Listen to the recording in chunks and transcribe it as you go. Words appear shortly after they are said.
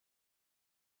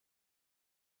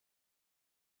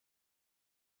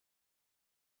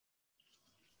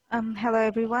Hello,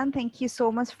 everyone. Thank you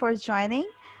so much for joining.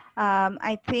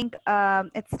 I think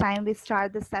it's time we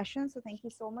start the session. So thank you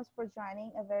so much for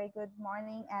joining. A very good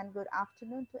morning and good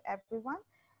afternoon to everyone.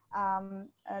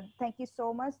 Thank you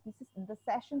so much. The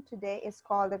session today is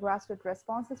called the Grassroots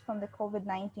Responses from the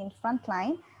COVID-19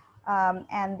 Frontline.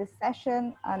 And this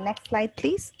session, next slide,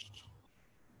 please.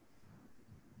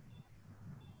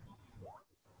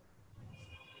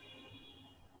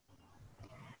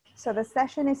 So the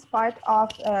session is part of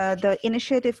the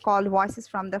initiative called Voices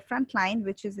from the Frontline,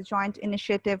 which is a joint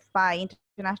initiative by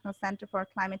International Center for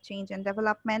Climate Change and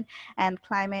Development and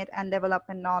Climate and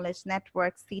Development Knowledge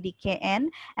Network, CDKN,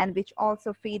 and which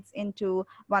also feeds into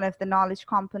one of the knowledge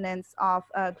components of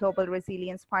Global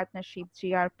Resilience Partnership,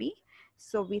 GRP.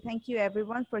 So we thank you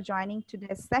everyone for joining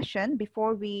today's session.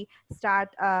 Before we start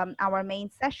our main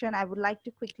session, I would like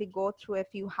to quickly go through a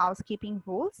few housekeeping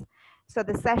rules. So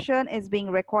the session is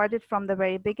being recorded from the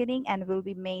very beginning and will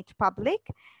be made public.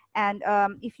 And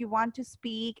if you want to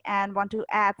speak and want to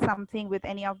add something with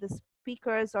any of the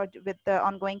speakers or with the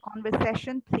ongoing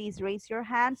conversation, please raise your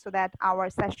hand so that our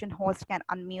session host can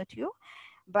unmute you.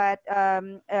 But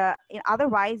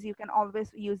otherwise, you can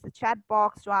always use the chat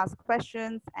box to ask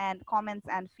questions and comments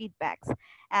and feedbacks.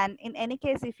 And in any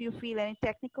case, if you feel any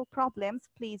technical problems,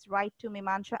 please write to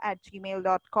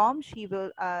mimansha@gmail.com. She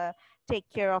will take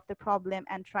care of the problem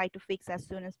and try to fix as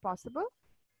soon as possible.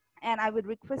 And I would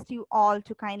request you all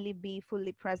to kindly be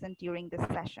fully present during this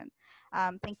session.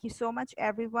 Thank you so much,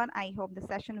 everyone. I hope the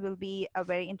session will be a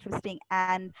very interesting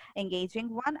and engaging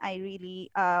one. I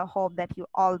really hope that you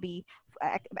all be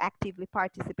actively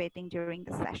participating during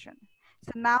the session.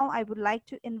 So now I would like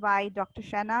to invite Dr.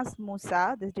 Shahnaz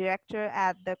Musa, the director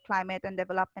at the Climate and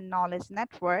Development Knowledge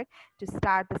Network, to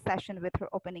start the session with her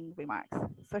opening remarks.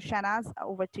 So Shahnaz,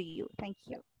 over to you. Thank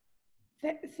you.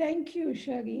 Thank you,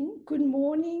 Shireen. Good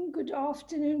morning, good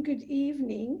afternoon, good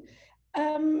evening.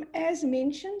 As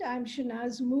mentioned, I'm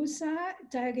Shahnaz Musa,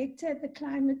 Director at the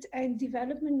Climate and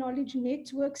Development Knowledge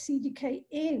Network,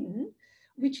 CDKN,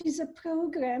 which is a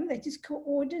program that is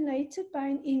coordinated by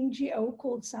an NGO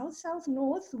called South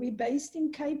North. We're based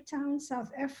in Cape Town,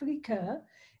 South Africa,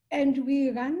 and we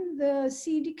run the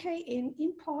CDKN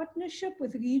in partnership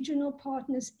with regional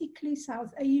partners ICLEI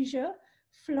South Asia,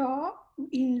 FLA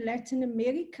in Latin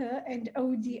America, and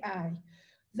ODI.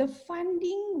 The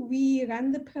funding we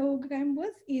run the program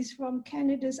with is from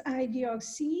Canada's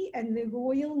IDRC and the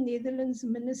Royal Netherlands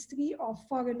Ministry of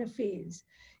Foreign Affairs.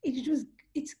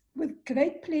 It's with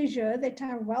great pleasure that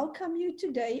I welcome you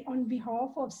today on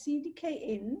behalf of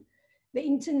CDKN, the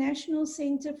International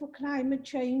Center for Climate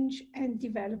Change and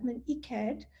Development,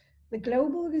 ICAD, the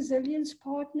Global Resilience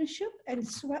Partnership, and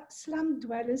Slum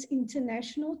Dwellers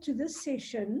International to this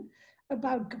session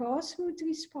about grassroots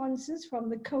responses from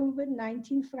the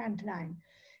COVID-19 frontline.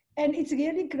 And it's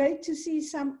really great to see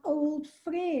some old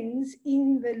friends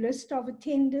in the list of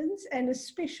attendants, and a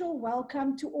special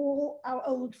welcome to all our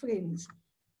old friends.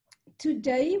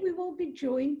 Today, we will be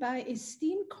joined by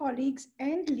esteemed colleagues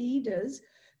and leaders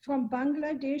from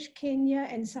Bangladesh, Kenya,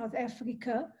 and South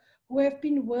Africa, who have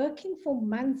been working for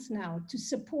months now to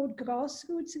support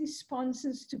grassroots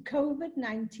responses to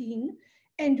COVID-19,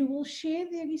 and who will share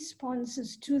their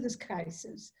responses to this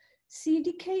crisis.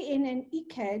 CDKN and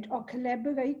ICAD are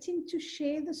collaborating to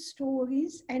share the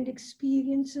stories and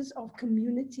experiences of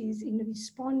communities in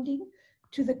responding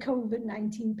to the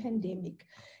COVID-19 pandemic.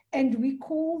 And we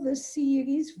call this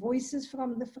series Voices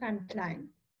from the Frontline.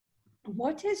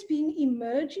 What has been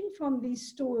emerging from these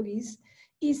stories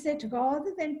is that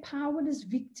rather than powerless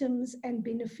victims and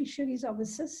beneficiaries of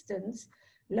assistance,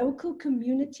 local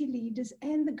community leaders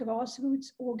and the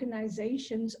grassroots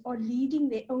organizations are leading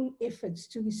their own efforts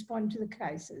to respond to the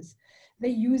crisis. They're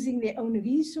using their own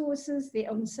resources, their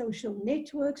own social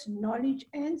networks, knowledge,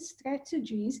 and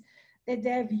strategies that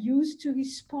they have used to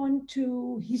respond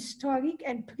to historic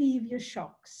and previous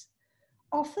shocks.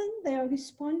 Often they are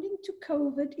responding to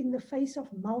COVID in the face of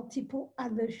multiple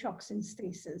other shocks and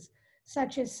stresses,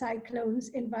 such as cyclones,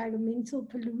 environmental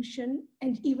pollution,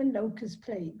 and even locust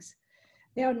plagues.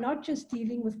 They are not just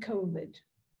dealing with COVID.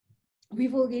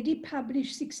 We've already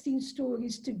published 16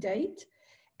 stories to date,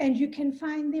 and you can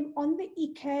find them on the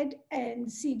ICAD and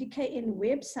CDKN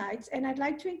websites. And I'd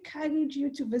like to encourage you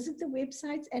to visit the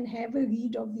websites and have a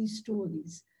read of these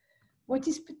stories. What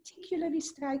is particularly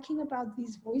striking about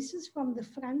these voices from the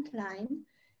front line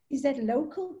is that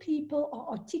local people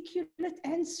are articulate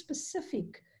and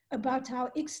specific about how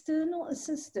external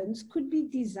assistance could be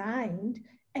designed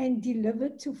and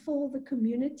delivered to fill the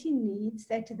community needs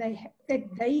that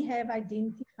they have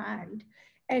identified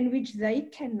and which they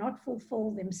cannot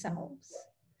fulfill themselves.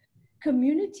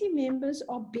 Community members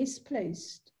are best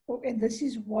placed, and this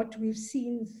is what we've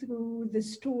seen through the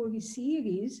story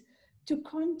series, to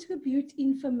contribute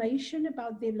information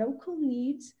about their local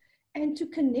needs and to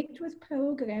connect with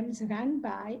programs run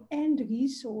by and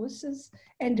resourced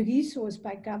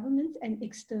by government and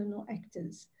external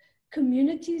actors.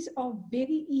 Communities are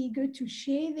very eager to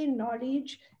share their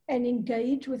knowledge and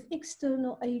engage with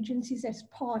external agencies as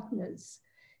partners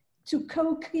to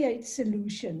co-create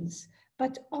solutions,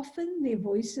 but often their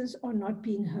voices are not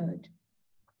being heard.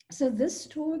 So this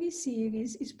story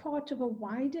series is part of a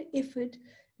wider effort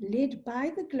led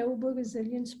by the Global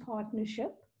Resilience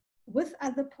Partnership with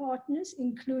other partners,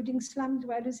 including Slum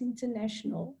Dwellers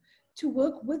International, to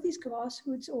work with these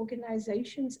grassroots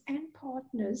organizations and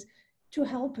partners to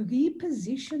help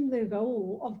reposition the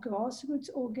role of grassroots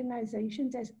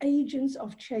organizations as agents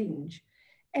of change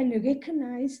and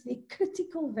recognize their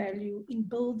critical value in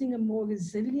building a more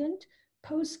resilient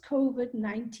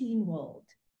post-COVID-19 world.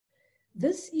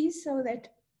 This is so that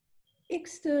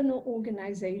external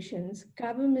organizations,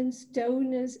 governments,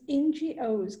 donors,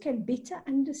 NGOs can better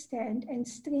understand and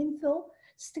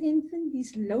strengthen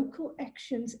these local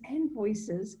actions and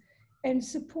voices and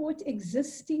support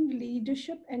existing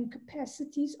leadership and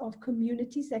capacities of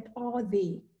communities that are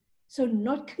there. So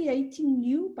not creating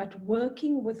new, but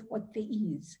working with what there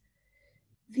is.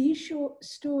 These short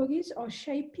stories are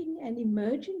shaping an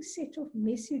emerging set of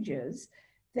messages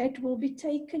that will be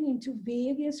taken into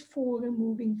various fora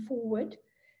moving forward.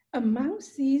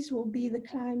 Amongst these will be the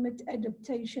Climate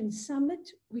Adaptation Summit,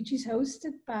 which is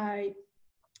hosted by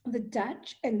the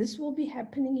Dutch, and this will be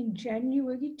happening in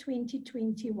January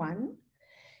 2021.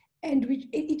 And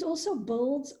it also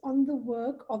builds on the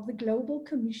work of the Global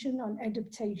Commission on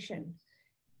Adaptation.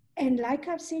 And like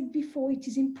I've said before, it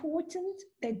is important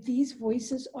that these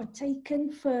voices are taken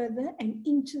further and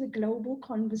into the global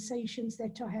conversations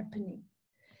that are happening.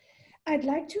 I'd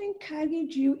like to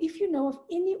encourage you, if you know of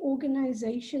any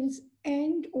organizations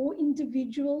and or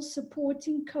individuals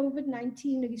supporting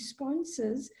COVID-19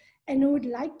 responses and who would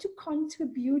like to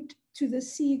contribute to the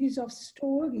series of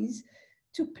stories,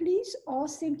 to please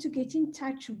ask them to get in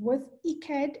touch with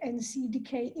ICAD and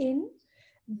CDKN.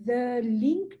 The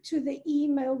link to the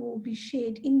email will be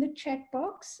shared in the chat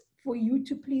box for you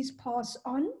to please pass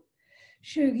on.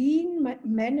 Shireen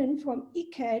Manon from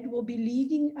ICAD will be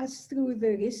leading us through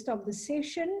the rest of the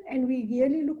session, and we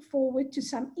really look forward to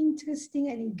some interesting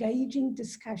and engaging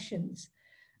discussions.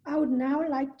 I would now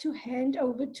like to hand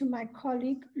over to my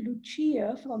colleague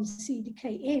Lucia from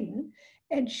CDKN,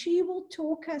 and she will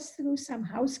talk us through some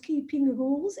housekeeping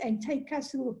rules and take us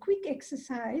through a quick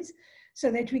exercise so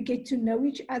that we get to know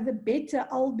each other better,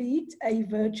 albeit a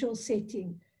virtual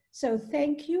setting. So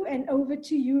thank you, and over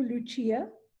to you, Lucia.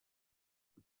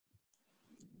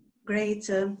 Great.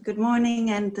 Good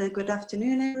morning and good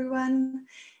afternoon, everyone.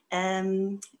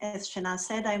 As Shana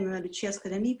said, I'm Lucia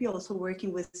Scodanipi, also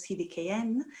working with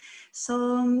CDKN.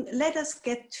 So let us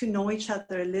get to know each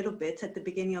other a little bit at the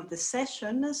beginning of the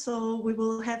session. So we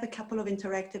will have a couple of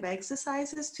interactive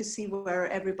exercises to see where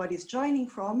everybody's joining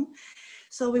from.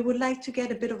 So we would like to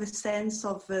get a bit of a sense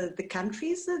of the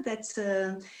countries that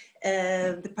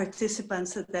the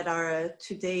participants that are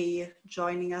today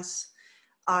joining us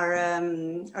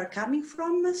are coming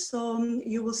from. So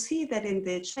you will see that in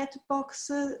the chat box,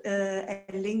 a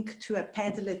link to a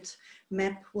Padlet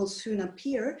map will soon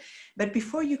appear. But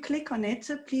before you click on it,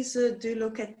 please do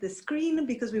look at the screen,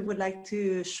 because we would like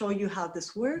to show you how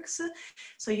this works.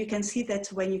 So you can see that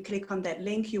when you click on that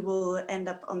link, you will end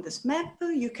up on this map.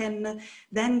 You can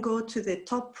then go to the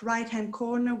top right-hand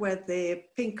corner where the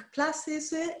pink plus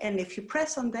is, and if you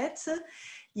press on that,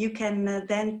 you can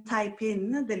then type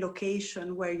in the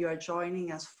location where you are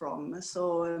joining us from.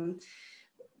 So,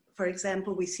 for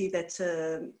example, we see that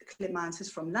Clemence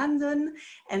is from London,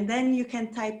 and then you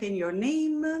can type in your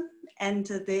name and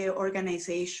the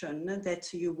organization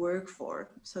that you work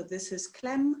for. So this is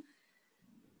Clem,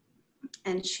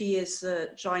 and she is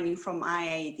joining from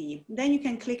IIED. Then you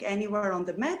can click anywhere on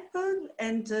the map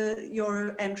and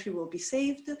your entry will be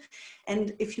saved.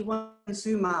 And if you want to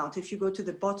zoom out, if you go to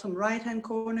the bottom right-hand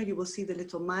corner, you will see the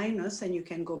little minus and you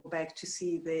can go back to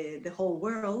see the whole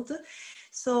world.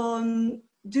 So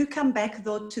do come back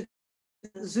though to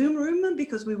the Zoom room,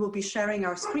 because we will be sharing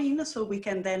our screen so we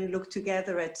can then look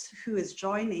together at who is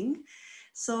joining.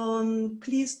 So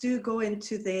please do go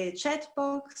into the chat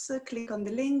box, click on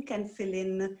the link and fill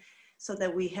in so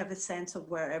that we have a sense of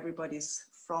where everybody's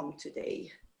from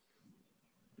today.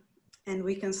 And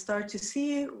we can start to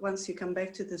see, once you come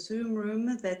back to the Zoom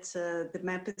room, that the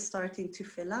map is starting to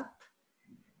fill up.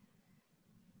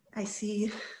 I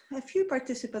see a few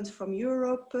participants from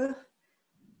Europe,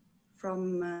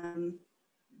 from,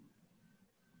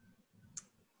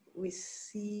 we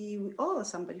see, oh,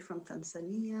 somebody from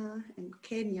Tanzania and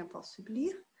Kenya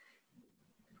possibly,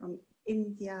 from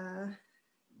India.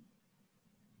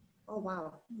 Oh,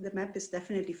 wow, the map is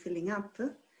definitely filling up.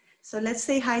 So let's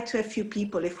say hi to a few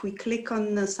people. If we click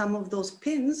on some of those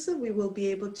pins, we will be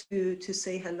able to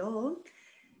say hello.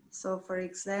 So for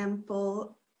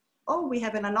example, oh, we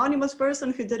have an anonymous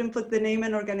person who didn't put the name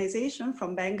and organization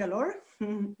from Bangalore.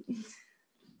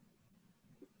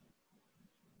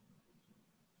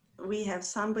 We have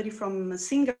somebody from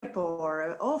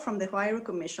Singapore, oh, from the Huayra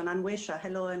Commission, Anwesha,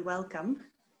 hello and welcome.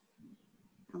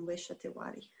 Anwesha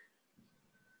Tewari.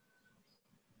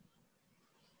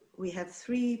 We have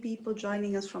 3 people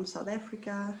joining us from South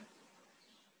Africa.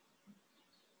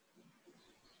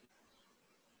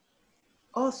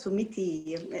 Oh,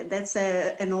 Sumiti, that's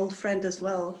an old friend as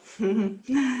well.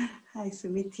 Hi,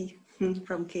 Sumiti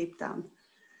from Cape Town.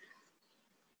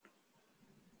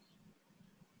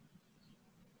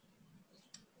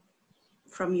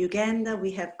 From Uganda,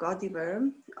 we have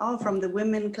Godiver. Oh, from the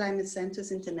Women Climate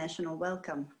Centers International,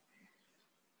 welcome.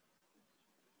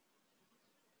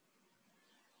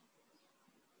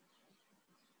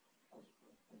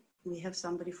 We have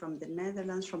somebody from the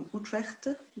Netherlands, from Utrecht,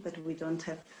 but we don't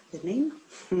have the name.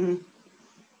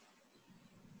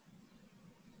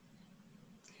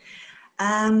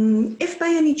 If by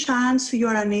any chance you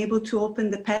are unable to open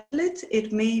the Padlet,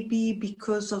 it may be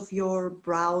because of your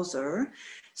browser.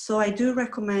 So I do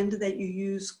recommend that you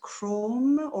use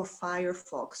Chrome or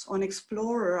Firefox. On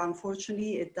Explorer,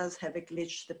 unfortunately, it does have a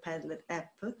glitch, the Padlet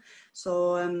app.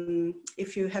 So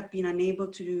if you have been unable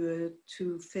to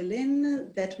fill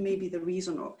in, that may be the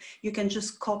reason. Or you can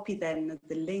just copy then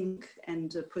the link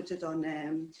and put it on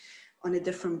a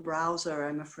different browser,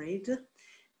 I'm afraid.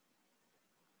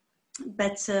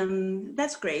 But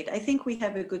that's great. I think we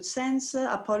have a good sense.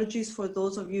 Apologies for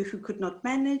those of you who could not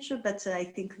manage, but I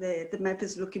think the map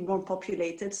is looking more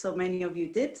populated, so many of you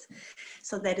did.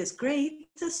 So that is great.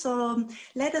 So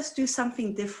let us do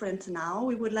something different now.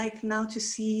 We would like now to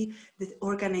see the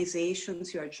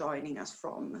organizations you are joining us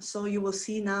from. So you will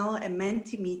see now a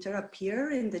Mentimeter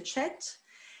appear in the chat.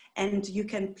 And you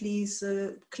can please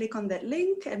click on that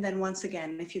link. And then once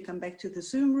again, if you come back to the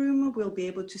Zoom room, we'll be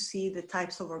able to see the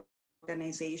types of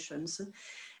organizations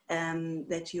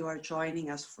that you are joining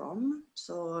us from.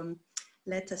 So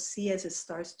let us see as it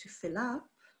starts to fill up.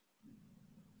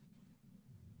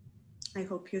 I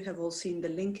hope you have all seen the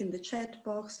link in the chat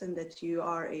box and that you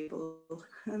are able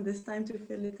this time to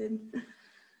fill it in.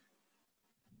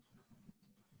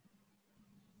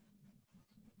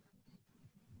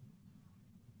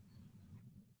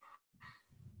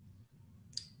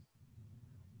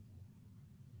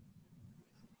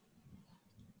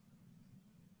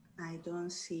 I don't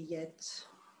see yet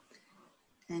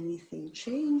anything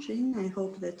changing. I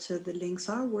hope that the links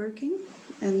are working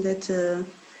and that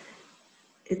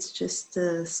it's just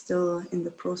still in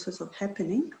the process of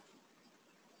happening.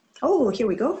 Oh, here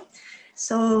we go.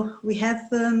 So we have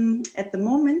at the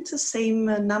moment the same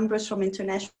numbers from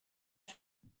international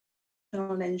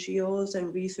NGOs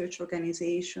and research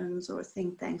organizations or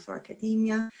think tanks or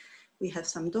academia. We have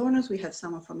some donors, we have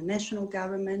someone from the national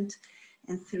government,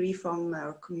 and 3 from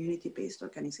our community-based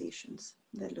organizations.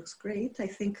 That looks great. I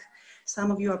think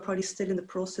some of you are probably still in the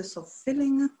process of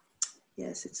filling.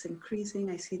 Yes, it's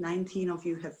increasing. I see 19 of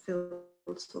you have filled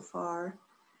so far.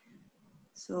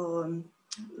 So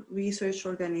research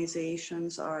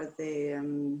organizations are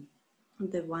the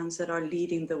ones that are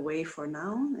leading the way for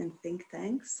now, and think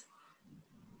tanks.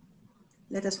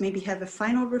 Let us maybe have a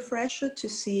final refresher to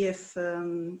see if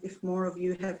more of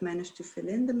you have managed to fill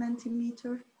in the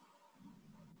Mentimeter.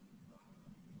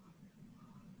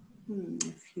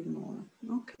 A few more,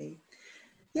 okay.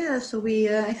 Yeah, so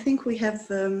I think we have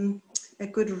a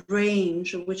good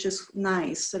range, which is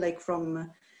nice, so like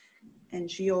from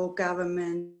NGO,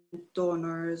 government,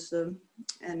 donors,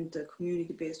 and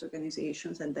community-based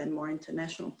organizations, and then more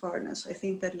international partners. I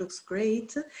think that looks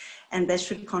great, and that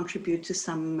should contribute to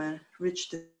some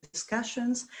rich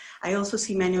discussions. I also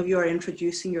see many of you are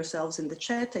introducing yourselves in the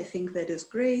chat. I think that is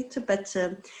great, but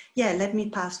yeah, let me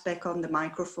pass back on the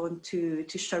microphone to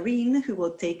Shireen, who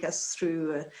will take us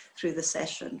through the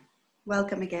session.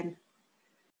 Welcome again.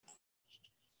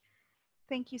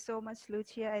 Thank you so much,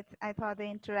 Lucia. I thought the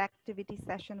interactivity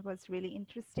session was really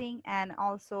interesting. And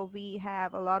also we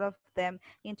have a lot of them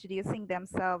introducing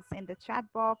themselves in the chat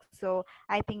box. So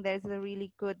I think there's a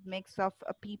really good mix of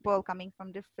people coming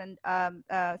from different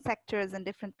sectors and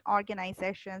different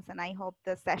organizations. And I hope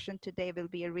the session today will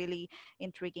be a really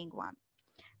intriguing one.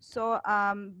 So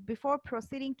before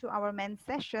proceeding to our main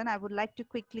session, I would like to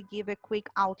quickly give a quick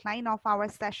outline of our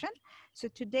session. So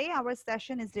today our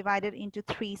session is divided into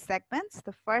 3 segments.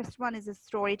 The first one is a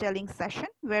storytelling session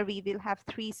where we will have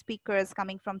 3 speakers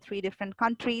coming from 3 different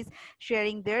countries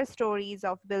sharing their stories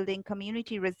of building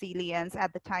community resilience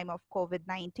at the time of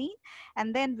COVID-19.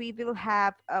 And then we will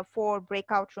have 4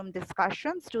 breakout room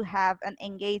discussions to have an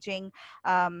engaging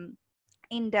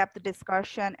in-depth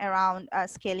discussion around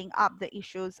scaling up the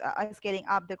issues, scaling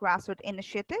up the grassroots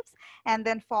initiatives, and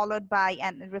then followed by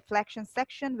a reflection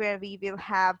section where we will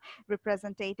have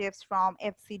representatives from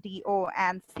FCDO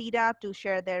and CEDA to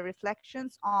share their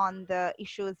reflections on the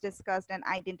issues discussed and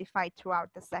identified throughout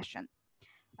the session.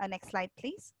 Next slide,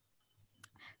 please.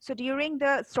 So during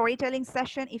the storytelling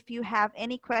session, if you have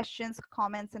any questions,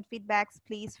 comments, and feedbacks,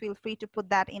 please feel free to put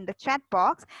that in the chat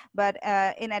box. But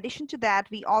in addition to that,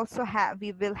 we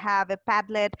will have a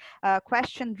Padlet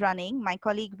question running. My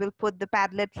colleague will put the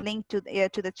Padlet link to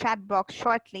the chat box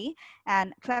shortly.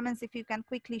 And Clemens, if you can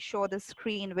quickly show the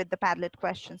screen with the Padlet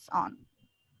questions on.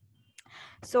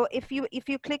 So if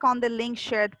you click on the link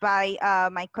shared by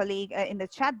my colleague in the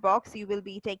chat box, you will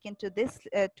be taken to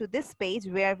this page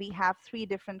where we have 3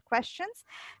 different questions.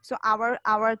 So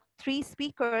our 3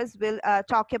 speakers will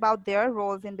talk about their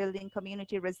roles in building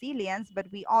community resilience, but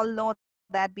we all know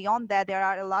that beyond that, there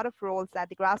are a lot of roles that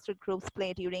the grassroots groups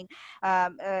play during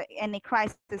any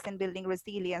crisis in building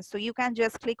resilience. So you can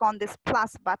just click on this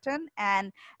plus button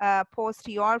and post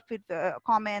your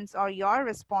comments or your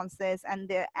responses,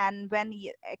 and when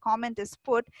a comment is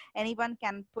put, anyone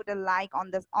can put a like on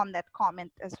that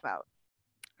comment as well.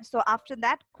 So after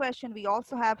that question, we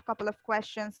also have a couple of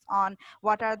questions on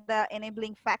what are the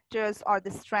enabling factors or the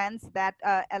strengths that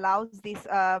allows these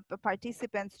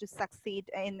participants to succeed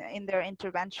in their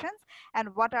interventions, and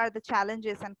what are the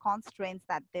challenges and constraints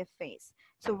that they face.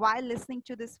 So while listening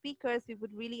to the speakers, we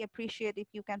would really appreciate if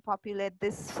you can populate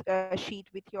this sheet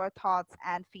with your thoughts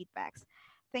and feedbacks.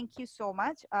 Thank you so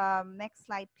much. Next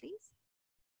slide, please.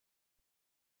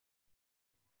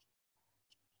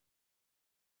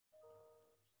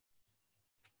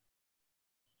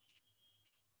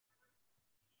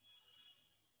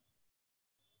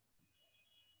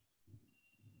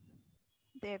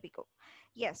 There we go.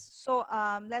 Yes, so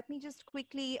let me just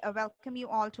quickly welcome you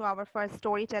all to our first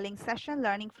storytelling session,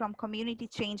 learning from community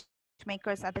change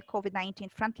makers at the COVID-19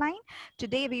 frontline.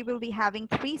 Today we will be having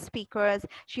 3 speakers,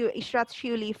 Ishrat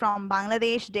Shuli from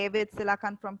Bangladesh, David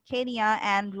Silakan from Kenya,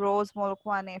 and Rose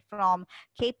Molokwane from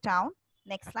Cape Town.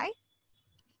 Next slide.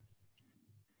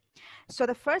 So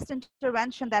the first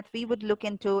intervention that we would look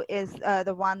into is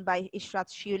the one by Ishrat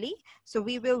Shuli. So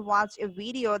we will watch a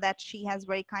video that she has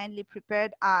very kindly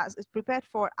prepared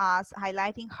for us,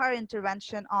 highlighting her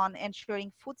intervention on ensuring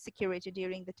food security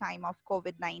during the time of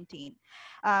COVID-19.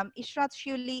 Ishrat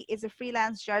Shuli is a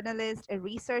freelance journalist, a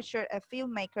researcher, a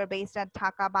filmmaker based at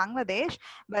Dhaka, Bangladesh,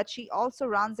 but she also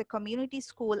runs a community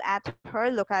school at her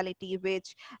locality,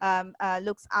 which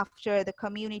looks after the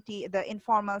community, the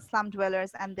informal slum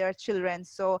dwellers and their children.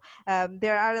 So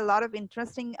there are a lot of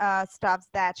interesting stuff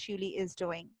that Shuli is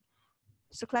doing.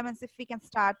 So Clemens, if we can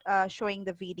start showing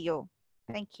the video.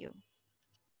 Thank you.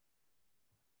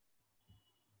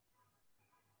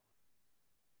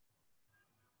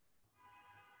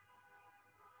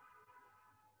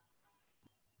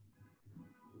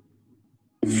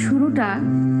 শুরুটা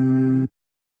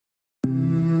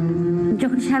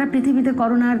যখন সারা পৃথিবীতে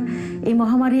করোনার এই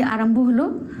মহামারী আরম্ভ হলো,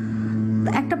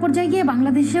 একটা পর্যায়ে গিয়ে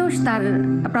বাংলাদেশেও তার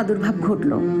প্রাদুর্ভাব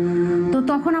ঘটলো। তো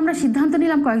তখন আমরা সিদ্ধান্ত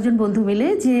নিলাম কয়েকজন বন্ধু মিলে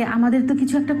যে আমাদের তো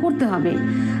কিছু একটা করতে হবে,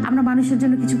 আমরা মানুষের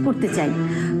জন্য কিছু করতে চাই।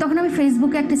 তখন আমি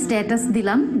ফেসবুকে একটা স্ট্যাটাস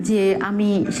দিলাম যে আমি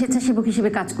স্বেচ্ছাসেবক হিসেবে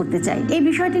কাজ করতে চাই। এই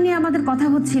বিষয়টি নিয়ে আমাদের কথা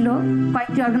হচ্ছিল,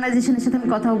 কয়েকটি অর্গানাইজেশনের সাথে আমি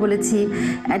কথাও বলেছি,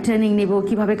 ট্রেনিং নিব,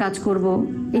 কিভাবে কাজ করব,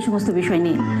 এই সমস্ত বিষয়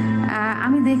নিয়ে।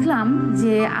 আমি দেখলাম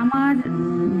যে আমার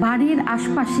বাড়ির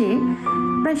আশপাশে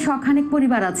প্রায় 100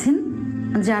 পরিবার আছেন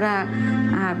যারা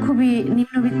খুবই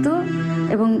নিম্নবিত্ত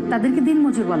এবং তাদেরকে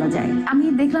দিনমজুর বলা যায়। আমি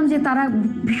দেখলাম যে তারা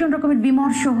ভীষণ রকমের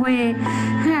বিমর্ষ হয়ে,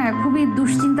 খুবই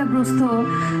দুশ্চিন্তাগ্রস্ত,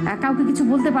 কাউকে কিছু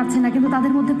বলতে পারছে না, কিন্তু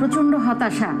তাদের মধ্যে প্রচণ্ড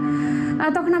হতাশা।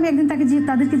 তখন আমি একদিন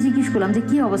তাদেরকে জিজ্ঞেস করলাম যে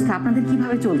কি অবস্থা, আপনাদের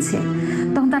কিভাবে চলছে?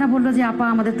 তখন তারা বললো যে আপা,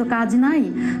 আমাদের তো কাজ নাই,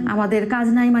 আমাদের কাজ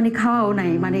নাই মানে খাওয়াও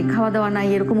নাই, মানে খাওয়া দাওয়া নাই,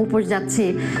 এরকম উপোস যাচ্ছে,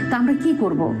 তো আমরা কি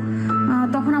করব?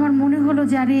 তখন আমার মনে হলো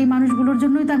যে আরে এই মানুষগুলোর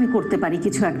জন্যই তো আমি করতে পারি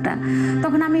কিছু একটা।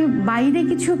 তখন আমি বাইরে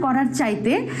কিছু করার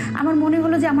চাইতে আমার মনে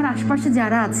হলো যে আমার আশপাশে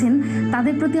যারা আছেন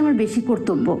তাদের প্রতি আমার বেশি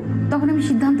কর্তব্য। তখন আমি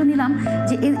সিদ্ধান্ত নিলাম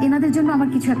যে এনাদের জন্য আমার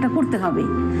কিছু একটা করতে হবে।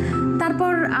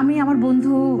 তারপর আমি আমার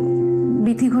বন্ধু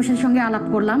বিথি ঘোষের সঙ্গে আলাপ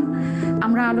করলাম।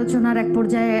 আমরা আলোচনার এক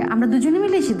পর্যায়ে আমরা দুজনে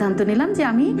মিলেই সিদ্ধান্ত নিলাম যে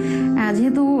আমি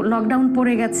যেহেতু লকডাউন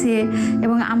পড়ে গেছে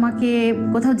এবং আমাকে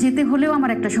কোথাও যেতে হলেও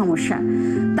আমার একটা সমস্যা,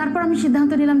 তারপর আমি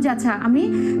সিদ্ধান্ত নিলাম যে আচ্ছা আমি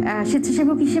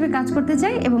স্বেচ্ছাসেবক হিসেবে কাজ করতে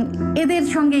চাই এবং এদের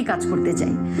সঙ্গেই কাজ করতে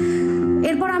চাই।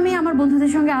 এরপর আমি আমার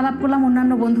বন্ধুদের সঙ্গে আলাপ করলাম,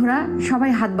 অন্যান্য বন্ধুরা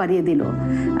সবাই হাত বাড়িয়ে দিল।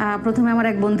 প্রথমে আমার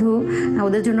এক বন্ধু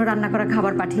ওদের জন্য রান্না করা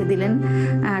খাবার পাঠিয়ে দিলেন।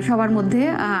 সবার মধ্যে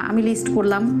আমি লিস্ট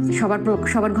করলাম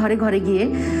সবার ঘরে ঘরে গিয়ে।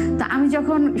 তা আমি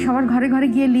যখন সবার ঘরে ঘরে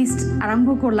গিয়ে লিস্ট আরম্ভ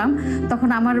করলাম তখন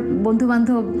আমার বন্ধু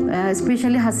বান্ধব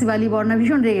স্পেশালি হাসিব আলী বর্ণা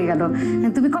ভীষণ রেগে গেল,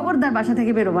 তুমি খবরদার বাসা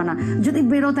থেকে বেরোবা না, যদি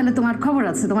বেরো তাহলে তোমার খবর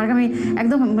আছে, তোমাকে আমি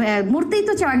একদম মরতেই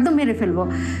তো চাও, একদম মেরে ফেলবো।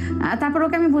 তারপর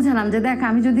ওকে আমি বোঝালাম যে দেখ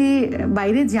আমি যদি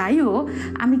বাইরে যাইও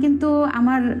আমি কিন্তু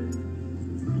আমার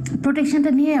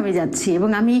প্রোটেকশনটা নিয়ে আমি যাচ্ছি এবং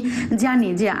আমি জানি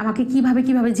যে আমাকে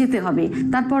কিভাবে যেতে হবে।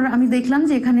 তারপর আমি দেখলাম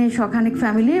যে এখানে শখানেক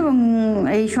ফ্যামিলি এবং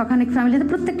এই শখানেক ফ্যামিলিতে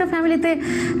প্রত্যেকটা ফ্যামিলিতে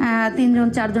 3 জন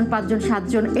 4 জন 5 জন 7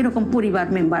 জন এরকম পরিবার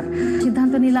মেম্বার।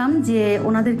 সিদ্ধান্ত নিলাম যে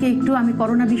ওনাদেরকে একটু আমি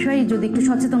করোনা বিষয়ে যদি একটু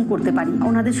সচেতন করতে পারি,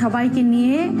 ওনাদের সবাইকে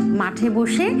নিয়ে মাঠে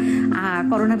বসে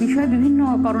করোনা বিষয়ে বিভিন্ন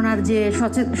করোনার যে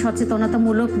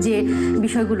সচেতনতামূলক যে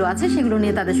বিষয়গুলো আছে সেগুলো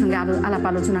নিয়ে তাদের সঙ্গে আলাপ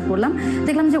আলোচনা করলাম।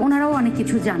 দেখলাম যে ওনারাও অনেক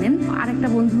কিছু জানেন। আরেকটা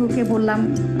বন্ধুকে বললাম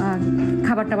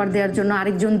খাবার টাবার দেওয়ার জন্য,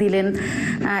 আরেকজন দিলেন।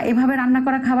 এভাবে রান্না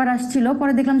করা খাবার আসছিল।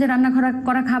 পরে দেখলাম যে রান্না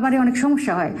করা খাবারে অনেক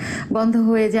সমস্যা হয়, গন্ধ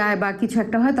হয়ে যায় বা কিছু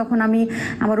একটা হয়। তখন আমি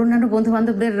আমার অন্যান্য বন্ধু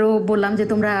বান্ধবদেরও বললাম যে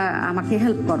তোমরা আমাকে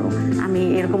হেল্প করো, আমি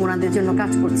এরকম ওনাদের জন্য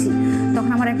কাজ করছি।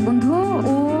 তখন আমার এক বন্ধু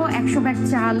ও 100 ব্যাগ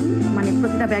চাল, মানে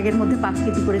প্রতিটা ব্যাগের মধ্যে 5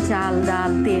 কেজি করে চাল,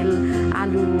 ডাল, তেল,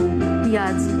 আলু,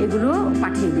 পেঁয়াজ এগুলো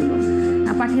পাঠিয়ে দিল।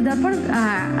 পাঠিয়ে দেওয়ার পর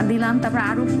দিলাম। তারপর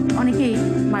আরও অনেকেই,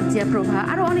 মার্জিয়া, প্রভা,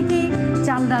 আরও অনেকেই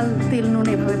চাল, ডাল, তেল, নুন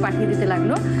এভাবে পাঠিয়ে দিতে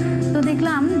লাগলো। তো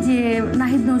দেখলাম যে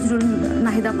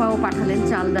নাহিদ আপাও পাঠালেন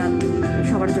চাল, ডাল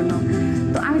সবার জন্য।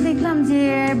 তো আমি দেখলাম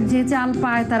যে চাল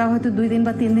পায় তারা হয়তো 2 দিন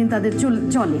বা 3 দিন তাদের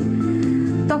চলে।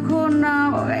 তখন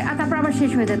তারপর আবার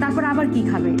শেষ হয়ে যায়, তারপর আবার কি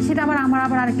খাবে, সেটা আমার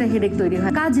আরেকটা হেডেক তৈরি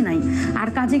হয়। কাজ নাই, আর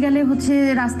কাজে গেলে হচ্ছে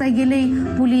রাস্তায় গেলেই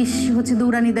পুলিশ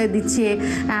দৌড়ানি দিচ্ছে,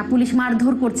 পুলিশ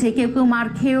মারধর করছে, কেউ মার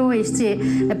খেয়েও এসছে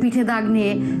পিঠে দাগ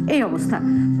নিয়ে, এই অবস্থা।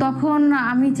 তখন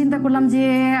আমি চিন্তা করলাম যে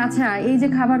আচ্ছা এই যে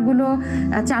খাবারগুলো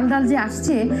চাল ডাল যে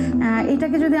আসছে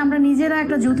এটাকে যদি আমরা নিজেরা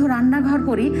একটা যৌথ রান্নাঘর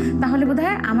করি তাহলে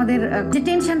বোধহয় আমাদের যে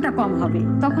টেনশনটা কম হবে।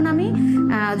 তখন আমি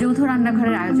যৌথ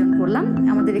রান্নাঘরের আয়োজন করলাম।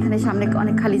 আমাদের এখানে সামনে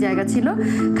অনেক খালি জায়গা ছিল,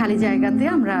 খালি জায়গাতে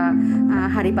আমরা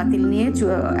হাঁড়ি পাতিল নিয়ে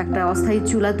একটা অস্থায়ী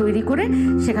চুলা তৈরি করে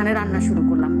সেখানে রান্না শুরু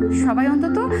করলাম। সবাই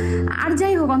অন্তত আর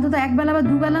যাই হোক অন্তত 1 বেলা বা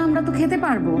 2 বেলা আমরা তো খেতে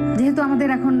পারবো, যেহেতু আমাদের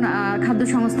এখন খাদ্য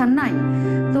সংস্থান নাই।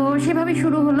 তো সেভাবে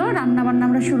শুরু হলো, রান্না বান্না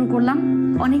আমরা শুরু করলাম।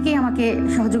 অনেকেই আমাকে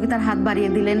সহযোগিতার হাত বাড়িয়ে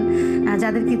দিলেন,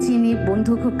 যাদেরকে চিনি,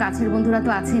 বন্ধু, খুব কাছের বন্ধুরা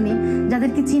তো আছেনই,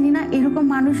 যাদেরকে চিনি না এরকম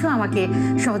মানুষও আমাকে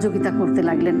সহযোগিতা করতে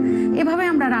লাগলেন। এভাবে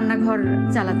আমরা রান্নাঘর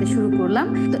চালাতে শুরু করলাম।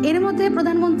 তো এর মধ্যে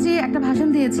প্রধানমন্ত্রী একটা ভাষণ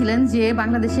দিয়েছিলেন যে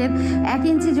বাংলাদেশের 1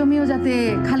 ইঞ্চি জমিও যাতে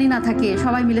খালি না থাকে,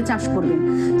 সবাই মিলে চাষ করবেন।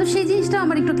 তো সেই জিনিসটা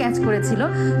আমার একটু ক্যাচ করেছিল।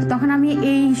 তখন আমি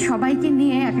এই সবাইকে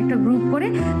নিয়ে একটা গ্রুপ করে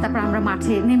তারপর আমরা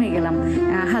মাঠে নেমে গেলাম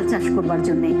হাল চাষ করবার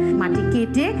জন্যে। মাটি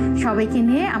কেটে সবাইকে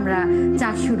নিয়ে আমরা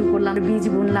চাষ শুরু করলাম, বীজ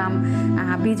বুনলাম।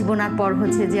 বীজ বোনার পর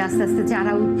হচ্ছে যে আস্তে আস্তে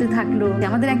চারা উঠতে থাকলো।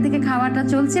 আমাদের একদিকে খাওয়াটা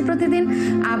চলছে প্রতিদিন,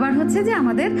 আবার হচ্ছে যে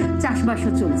আমাদের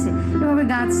চাষবাসও চলছে। এভাবে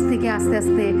গাছ থেকে আস্তে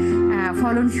আস্তে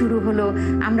ফলন শুরু হলো।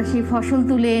 আমরা সেই ফসল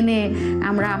তুলে এনে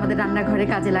আমরা আমাদের রান্নাঘরে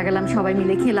কাজে লাগালাম, সবাই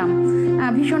মিলে খেলাম।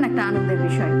 ভীষণ একটা আনন্দের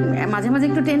বিষয়। মাঝে মাঝে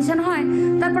একটু টেনশন হয়,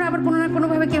 তারপর আবার কোনো না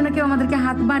কোনোভাবে কেউ না কেউ আমাদেরকে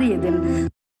হাত বাড়িয়ে দেন।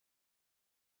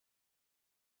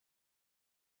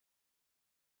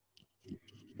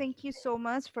 Thank you so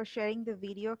much for sharing the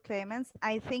video, Clemens.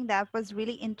 I think that was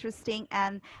really interesting,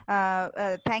 and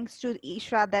thanks to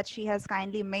Ishra that she has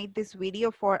kindly made this video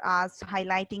for us,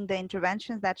 highlighting the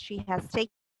interventions that she has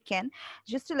taken.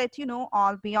 Just to let you know,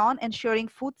 all beyond ensuring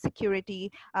food security,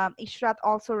 Ishrat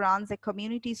also runs a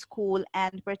community school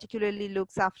and particularly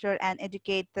looks after and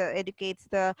educates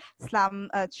the slum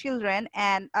children,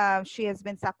 and she has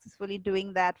been successfully doing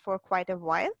that for quite a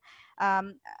while.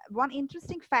 One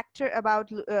interesting factor about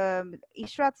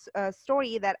Ishrat's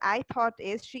story that I thought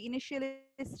is she initially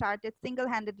started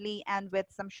single-handedly and with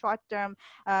some short-term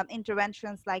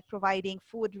interventions like providing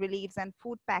food reliefs and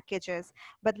food packages.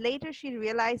 But later she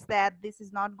realized that this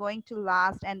is not going to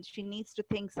last and she needs to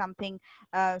think something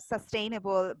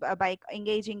sustainable by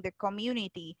engaging the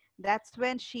community. That's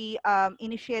when she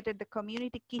initiated the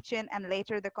community kitchen and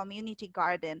later the community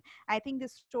garden. I think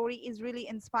this story is really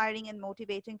inspiring and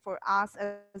motivating for us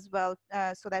as well,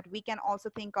 so that we can also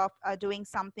think of doing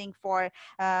something for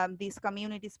these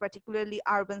communities, particularly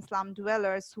urban slum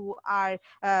dwellers who are,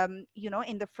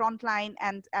 in the front line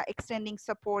and extending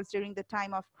supports during the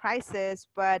time of crisis,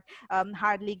 but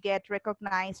hardly get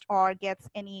recognized or gets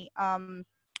any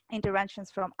interventions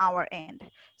from our end.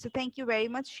 So thank you very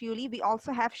much, Shuli. We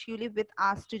also have Shuli with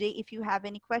us today. If you have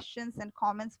any questions and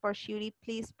comments for Shuli,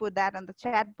 please put that on the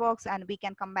chat box and we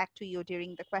can come back to you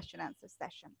during the question answer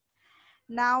session.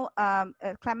 Now,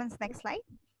 Clemens, next slide.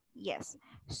 Yes.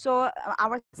 So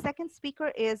our second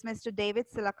speaker is Mr. David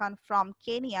Silakan from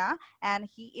Kenya, and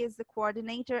he is the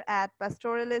coordinator at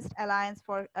Pastoralist Alliance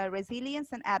for Resilience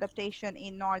and Adaptation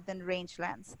in Northern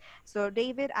Rangelands. So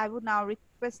David, I would now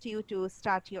request you to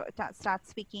start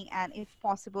speaking, and if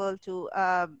possible to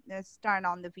turn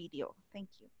on the video. Thank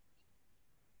you.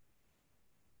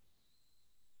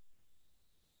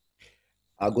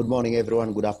 Good morning,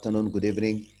 everyone. Good afternoon, good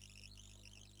evening,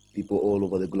 people all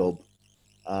over the globe.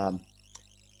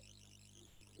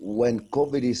 When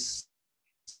COVID is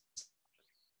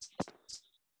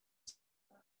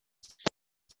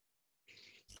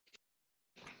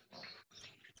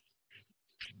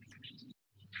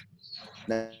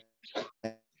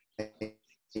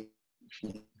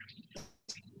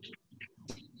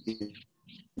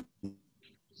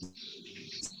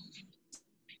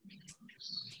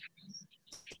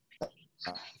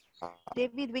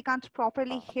David, we can't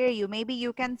properly hear you. Maybe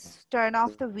you can turn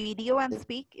off the video and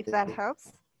speak, if that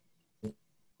helps.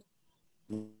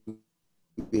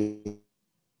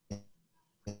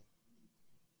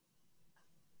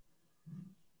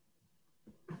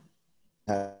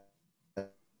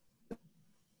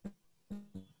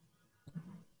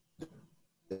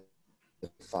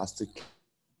 faster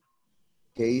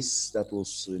case that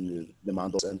was in the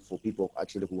mountains, and for people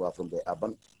actually who are from the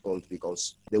urban world,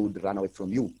 because they would run away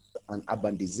from you, an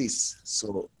urban disease.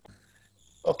 So,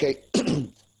 okay,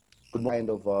 good kind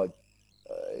of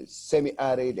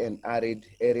semi-arid and arid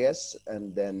areas,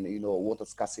 and then, water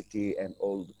scarcity and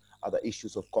all other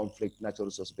issues of conflict, natural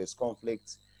resource-based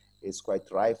conflicts is quite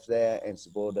rife there, and it's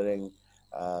bordering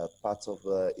parts of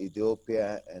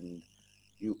Ethiopia, and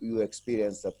you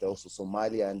experience that also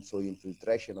Somalia, and so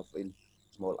infiltration of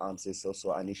small arms is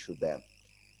also an issue there.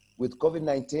 With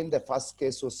COVID-19, the first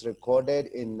case was recorded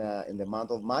in the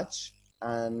month of March,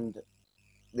 and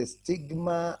the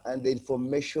stigma and the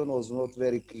information was not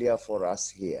very clear for us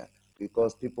here,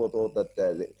 because people thought that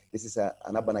this is an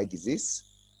urbanized disease,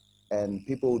 and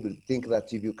people would think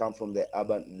that if you come from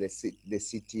the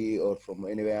city or from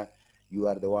anywhere, you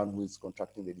are the one who is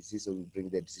contracting the disease, or you bring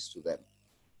the disease to them.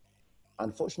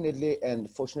 Unfortunately,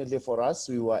 and fortunately for us,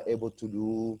 we were able to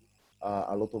do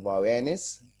a lot of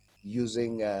awareness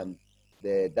using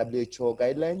the WHO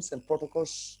guidelines and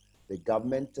protocols, the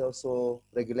government also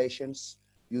regulations,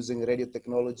 using radio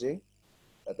technology.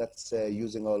 That's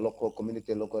using our local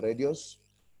community, local radios.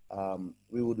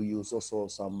 We would use also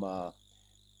some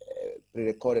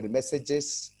pre-recorded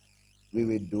messages. We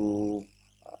would do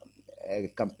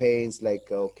campaigns like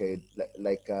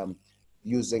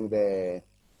using the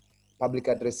public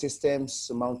address systems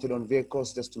mounted on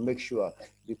vehicles, just to make sure,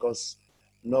 because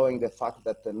knowing the fact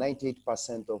that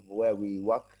 98% of where we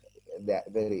work, they're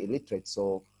very illiterate.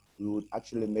 So we would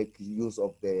actually make use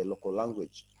of the local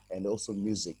language and also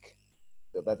music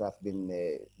that have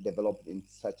been developed in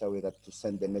such a way that to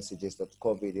send the messages that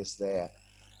COVID is there.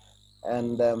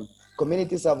 And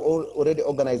communities have already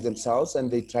organized themselves, and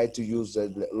they try to use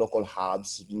local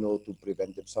hubs, to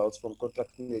prevent themselves from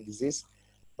contracting the disease.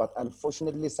 But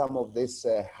unfortunately, some of these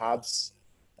hubs,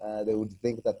 they would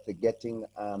think that getting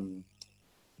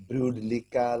brewed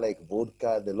liquor like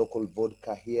vodka, the local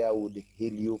vodka here, would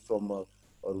heal you from, or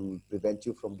will prevent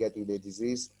you from getting the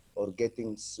disease, or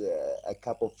getting a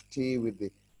cup of tea with the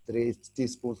 3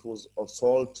 teaspoonfuls of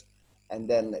salt. And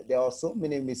then there are so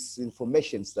many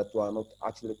misinformations that were not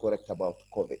actually correct about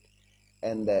COVID.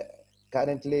 And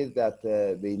currently that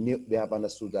they have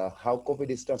understood how COVID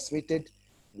is transmitted,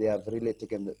 they have really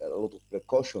taken a lot of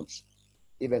precautions,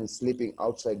 even sleeping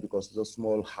outside, because those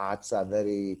small huts are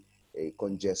very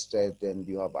congested, and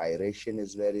you have aeration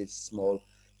is very small,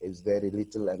 is very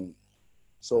little. And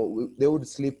so they would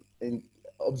sleep in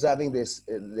observing this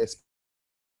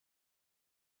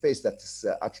space that is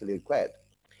actually required.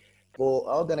 For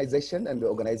our organization and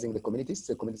organizing the communities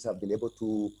have been able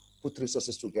to put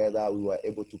resources together. We were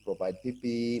able to provide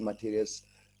PPE materials,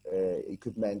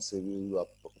 equipment,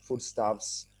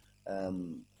 foodstuffs,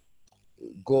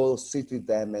 go sit with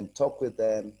them and talk with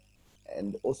them,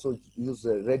 and also use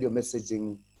radio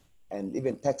messaging and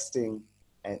even texting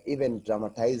and even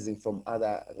dramatizing from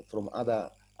other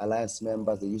alliance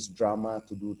members. They use drama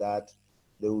to do that.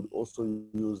 They would also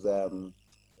use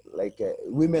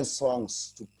women's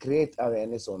songs to create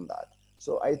awareness on that.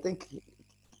 So I think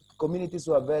communities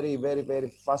were very, very, very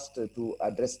fast to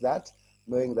address that,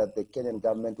 knowing that the Kenyan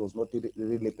government was not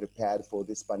really prepared for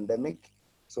this pandemic.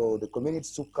 So the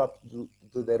communities took up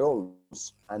to the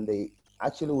roles, and they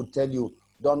actually would tell you,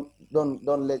 don't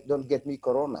get me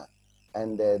corona.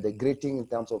 And the greeting in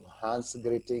terms of hands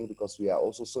greeting, because we are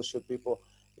also social people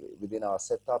within our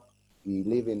setup. We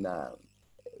live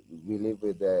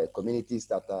with communities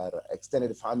that are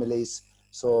extended families.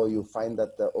 So you find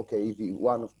that, okay, if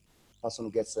one person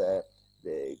gets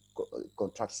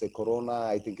contracts the corona,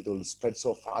 I think it will spread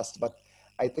so fast. But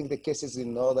I think the cases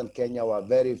in northern Kenya were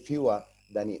very fewer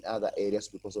than in other areas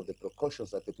because of the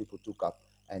precautions that the people took up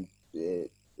and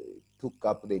took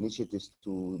up the initiatives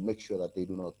to make sure that they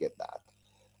do not get that.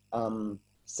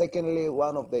 Secondly,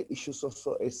 one of the issues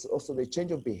also is also the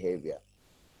change of behavior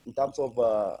in terms of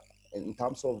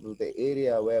the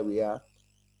area where we are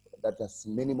that has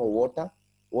minimal water.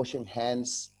 Washing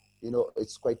hands,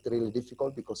 it's quite really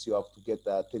difficult because you have to get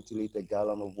a 20-liter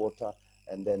gallon of water,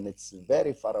 and then it's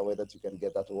very far away that you can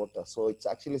get that water. So it's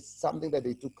actually something that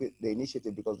they took the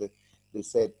initiative because they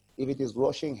said, if it is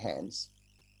washing hands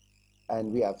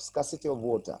and we have scarcity of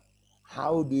water,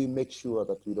 how do you make sure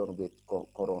that we don't get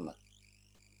corona?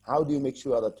 How do you make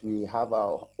sure that we have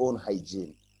our own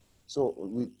hygiene? So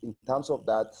in terms of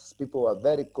that, people are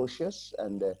very cautious,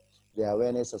 and the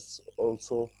awareness has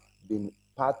also been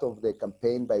part of the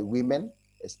campaign by women,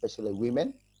 especially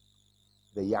women,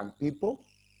 the young people,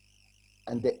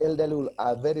 and the elderly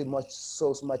are very much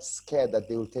scared that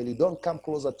they will tell you, don't come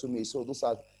closer to me. So those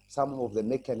are some of the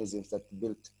mechanisms that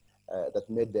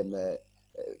made them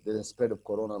the spread of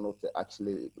corona not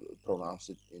actually pronounced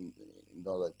it in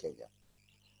northern Kenya.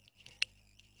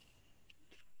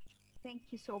 Thank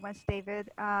you so much, David.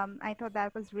 I thought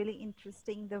that was really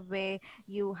interesting, the way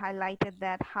you highlighted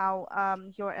that how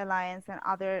your alliance and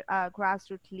other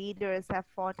grassroots leaders have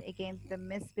fought against the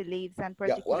misbeliefs, and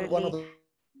particularly, one of the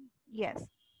yes.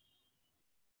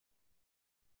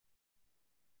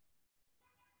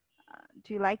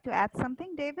 Do you like to add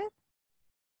something, David?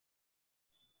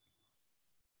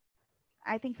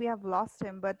 I think we have lost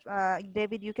him, but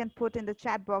David, you can put in the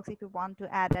chat box if you want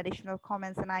to add additional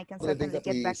comments, and I can certainly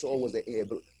get back to you. The things that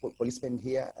we saw was the policemen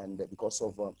here, and because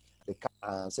of the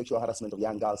sexual harassment of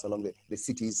young girls along the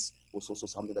cities was also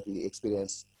something that we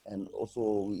experienced, and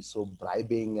also we saw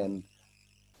bribing and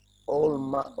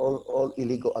all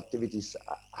illegal activities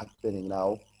happening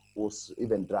now. Was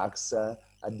even drugs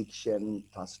addiction,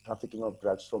 trafficking of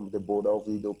drugs from the border of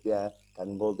Ethiopia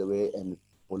coming all the way, and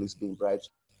police being bribed.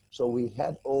 So we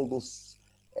had all those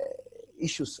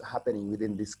issues happening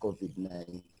within this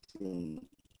COVID-19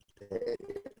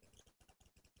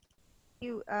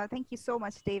 Thank you so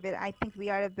much, David. I think we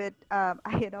are a bit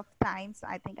ahead of time, so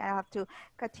I think I have to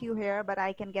cut you here, but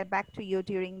I can get back to you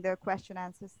during the question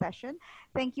answer session.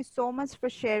 Thank you so much for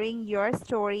sharing your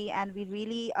story, and we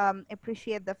really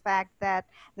appreciate the fact that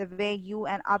the way you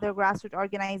and other grassroots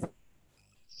organizations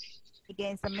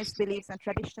against the misbeliefs and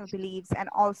traditional beliefs, and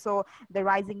also the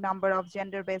rising number of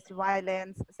gender-based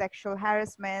violence, sexual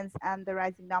harassments, and the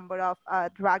rising number of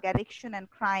drug addiction and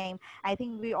crime. I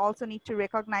think we also need to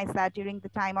recognize that during the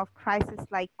time of crisis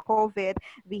like COVID,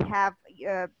 we have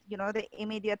the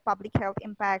immediate public health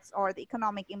impacts or the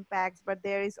economic impacts, but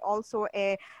there is also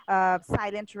a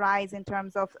silent rise in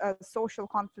terms of social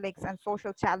conflicts and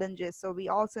social challenges. So we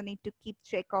also need to keep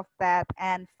check of that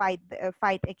and fight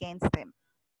against them.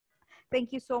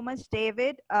 Thank you so much,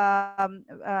 David.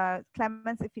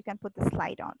 Clemens, if you can put the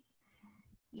slide on.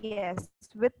 Yes,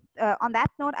 on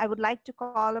that note, I would like to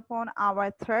call upon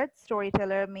our third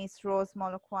storyteller, Ms. Rose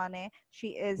Molokwane.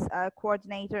 She is a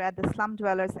coordinator at the Slum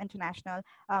Dwellers International.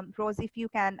 Rose, if you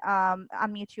can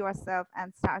unmute yourself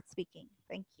and start speaking.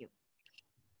 Thank you.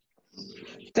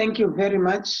 Thank you very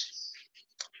much.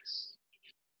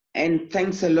 And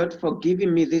thanks a lot for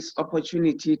giving me this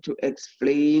opportunity to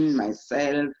explain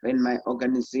myself and my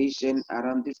organization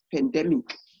around this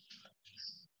pandemic.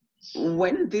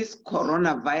 When this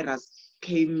coronavirus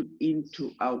came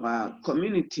into our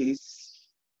communities,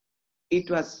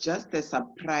 it was just a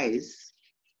surprise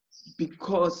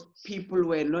because people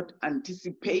were not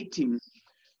anticipating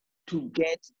to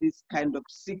get this kind of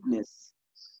sickness.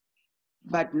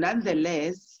 But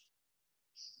nonetheless,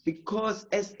 because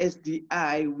as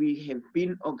SDI, we have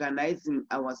been organizing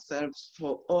ourselves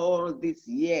for all these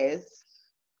years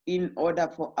in order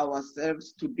for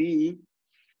ourselves to be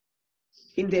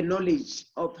in the knowledge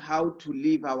of how to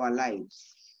live our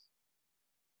lives.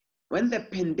 When the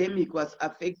pandemic was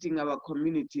affecting our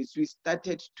communities, we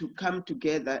started to come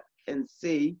together and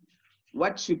say,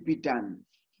 what should be done?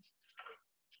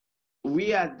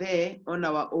 We are there on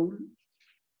our own.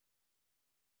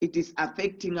 It is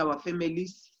affecting our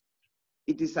families.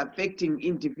 It is affecting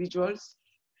individuals.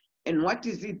 And what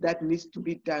is it that needs to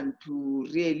be done to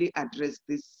really address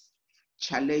this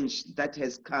challenge that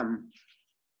has come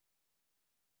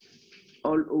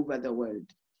all over the world?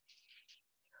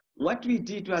 What we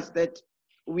did was that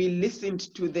we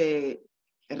listened to the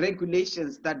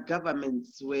regulations that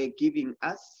governments were giving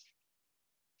us: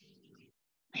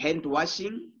 hand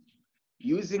washing,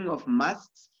 using of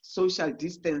masks, social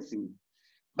distancing.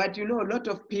 But you know, a lot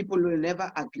of people will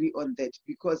never agree on that,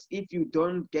 because if you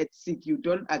don't get sick, you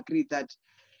don't agree that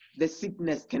the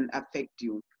sickness can affect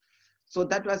you. So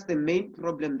that was the main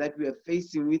problem that we are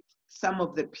facing with some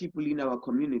of the people in our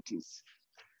communities.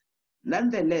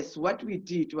 Nonetheless, what we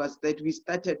did was that we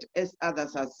started, as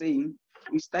others are saying,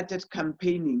 we started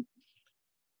campaigning,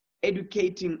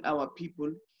 educating our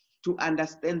people to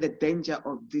understand the danger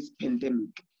of this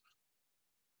pandemic.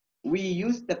 We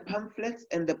used the pamphlets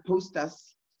and the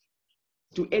posters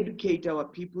to educate our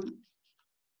people.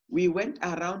 We went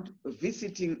around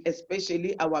visiting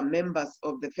especially our members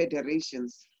of the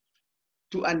federations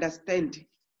to understand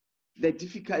the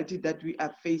difficulty that we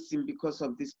are facing because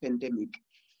of this pandemic.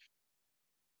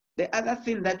 The other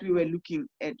thing that we were looking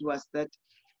at was that,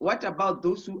 what about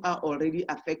those who are already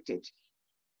affected?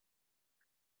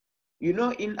 You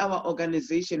know, in our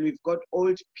organization, we've got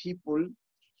old people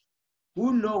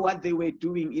who know what they were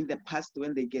doing in the past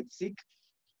when they get sick.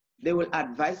 They will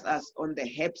advise us on the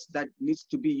herbs that needs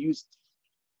to be used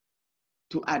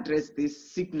to address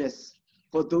this sickness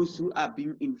for those who are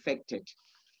being infected.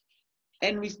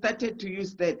 And we started to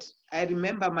use that. I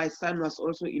remember my son was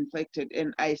also infected,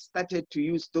 and I started to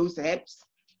use those herbs,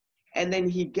 and then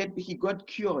he got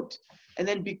cured. And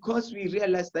then because we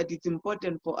realized that it's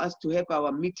important for us to have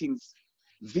our meetings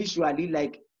visually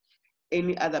like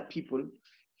any other people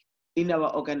in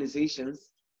our organizations,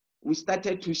 we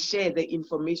started to share the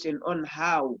information on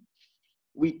how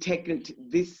we tackled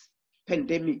this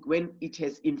pandemic when it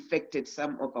has infected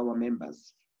some of our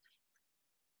members.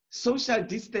 Social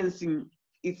distancing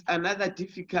is another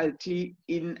difficulty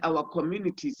in our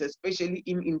communities, especially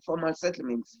in informal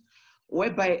settlements,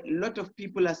 whereby a lot of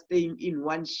people are staying in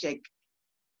one shack.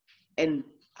 And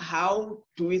how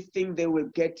do we think they will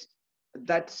get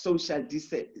that social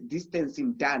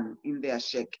distancing done in their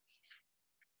shack?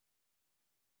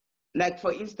 Like,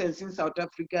 for instance, in South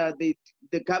Africa,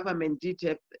 the government did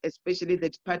have, especially the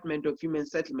Department of Human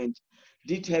Settlement,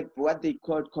 did have what they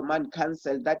called Command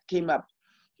Council that came up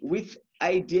with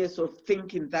ideas of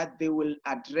thinking that they will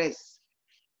address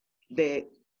the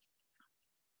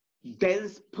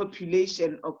dense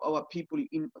population of our people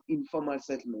in informal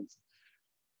settlements.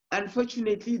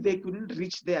 Unfortunately, they couldn't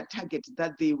reach their target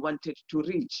that they wanted to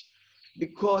reach,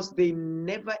 because they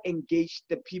never engaged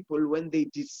the people when they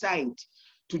decide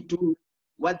to do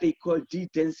what they call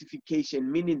de-densification,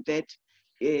 meaning that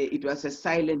it was a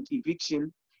silent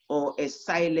eviction or a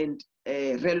silent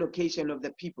relocation of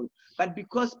the people. But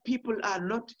because people are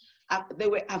not, they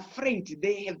were afraid,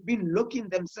 they have been locking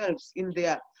themselves in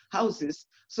their houses,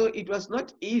 so it was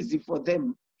not easy for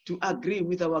them to agree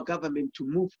with our government to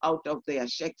move out of their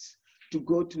shacks to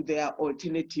go to their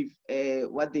alternative,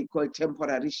 what they call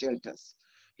temporary shelters.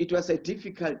 It was a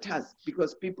difficult task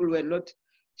because people were not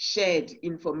shared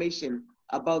information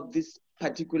about this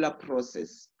particular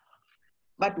process.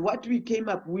 But what we came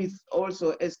up with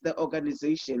also as the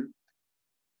organization,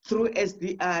 through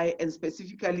SDI and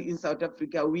specifically in South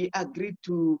Africa, we agreed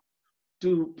to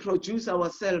produce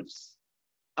ourselves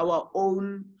our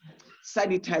own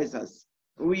sanitizers.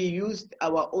 We used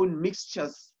our own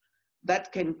mixtures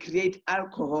that can create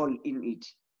alcohol in it.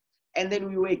 And then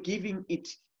we were giving it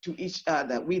to each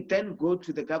other. We then go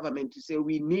to the government to say,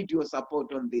 we need your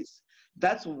support on this.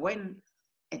 That's when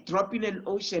a drop in an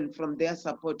ocean from their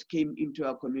support came into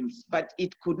our communities, but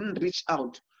it couldn't reach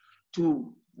out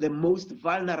to the most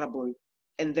vulnerable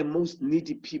and the most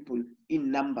needy people in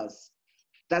numbers.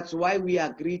 That's why we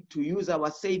agreed to use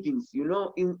our savings. You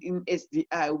know, in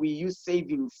SDI, we use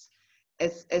savings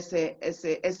as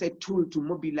a tool to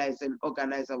mobilize and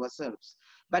organize ourselves.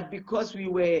 But because we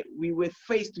were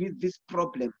faced with this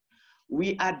problem,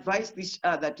 we advised each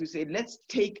other to say, let's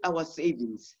take our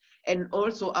savings and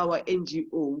also our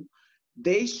NGO.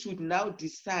 They should now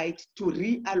decide to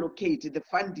reallocate the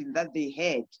funding that they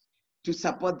had to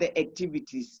support the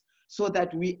activities so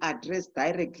that we address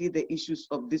directly the issues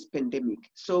of this pandemic.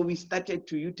 So we started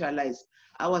to utilize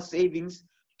our savings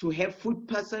to have food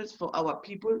parcels for our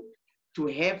people, to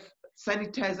have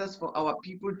sanitizers for our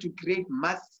people, to create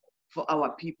masks for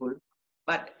our people.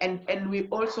 And we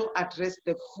also address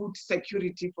the food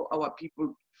security for our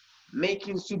people,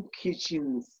 making soup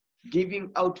kitchens,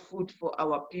 giving out food for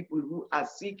our people who are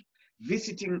sick,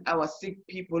 visiting our sick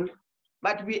people.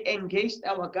 But we engaged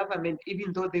our government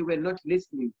even though they were not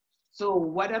listening. So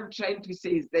what I'm trying to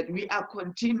say is that we are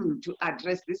continuing to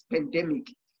address this pandemic.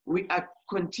 We are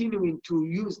continuing to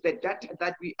use the data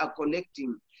that we are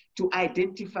collecting to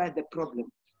identify the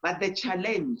problem. But the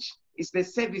challenge is the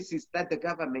services that the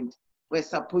government were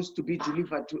supposed to be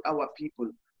delivered to our people.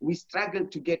 We struggle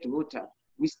to get water.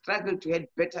 We struggle to have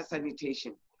better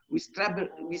sanitation. We struggle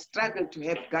to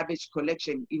have garbage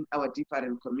collection in our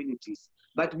different communities,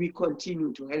 but we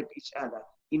continue to help each other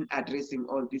in addressing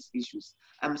all these issues.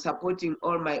 I'm supporting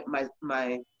all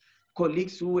my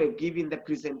colleagues who were giving the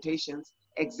presentations,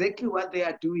 exactly what they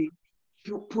are doing.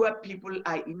 Poor people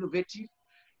are innovative.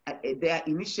 Their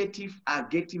initiatives are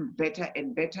getting better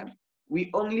and better.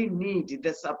 We only need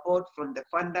the support from the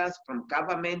funders, from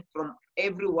government, from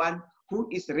everyone who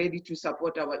is ready to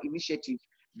support our initiative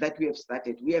that we have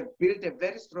started. We have built a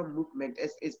very strong movement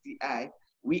as SDI.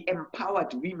 We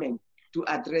empowered women to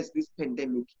address this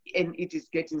pandemic, and it is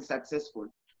getting successful.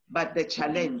 But the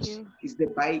challenge is the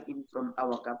buy-in from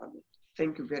our government.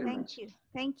 Thank you very much.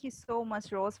 Thank you so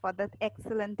much, Rose, for that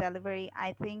excellent delivery.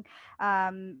 I think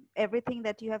everything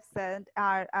that you have said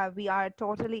we are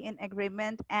totally in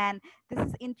agreement. And this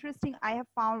is interesting. I have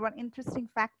found one interesting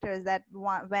factor is that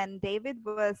when David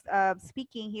was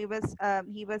speaking, he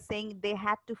was saying they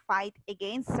had to fight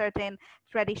against certain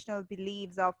traditional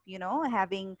beliefs of,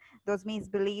 having those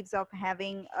beliefs of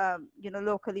having,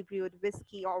 locally brewed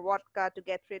whiskey or vodka to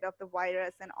get rid of the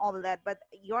virus and all that. But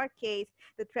in your case,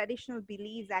 the traditional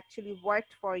beliefs actually worked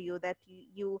for you, that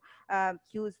you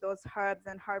use those herbs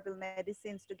and herbal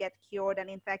medicines to get cured, and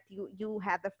in fact you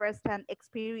had the first-hand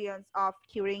experience of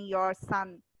curing your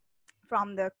son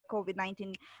from the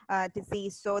COVID-19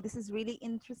 disease. So this is really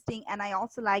interesting, and I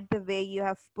also like the way you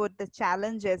have put the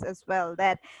challenges as well,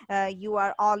 that you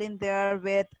are all in there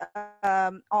with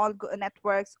all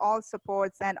networks, all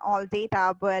supports and all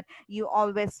data, but you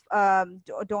always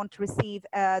don't receive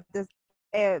the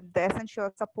essential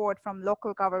support from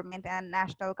local government and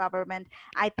national government.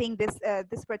 I think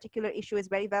this particular issue is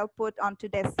very well put on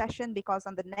today's session, because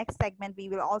on the next segment we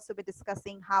will also be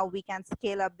discussing how we can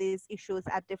scale up these issues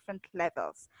at different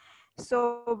levels.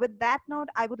 So with that note,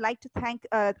 I would like to thank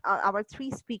our three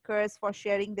speakers for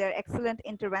sharing their excellent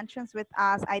interventions with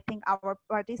us. I think our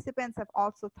participants have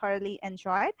also thoroughly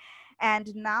enjoyed.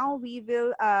 And now we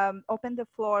will open the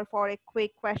floor for a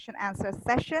quick question answer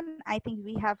session. I think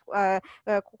we have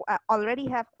already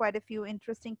have quite a few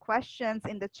interesting questions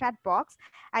in the chat box.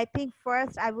 I think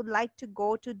first I would like to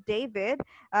go to David.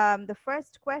 The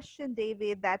first question,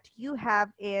 David, that you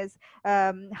have is,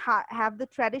 have the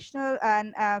traditional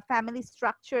and family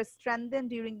structures strengthened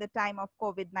during the time of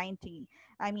COVID-19?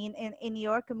 I mean, in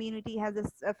your community, has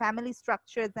this family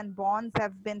structures and bonds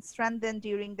have been strengthened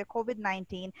during the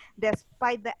COVID-19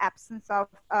 despite the absence of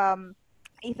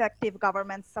effective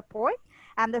government support?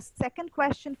 And the second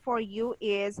question for you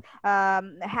is,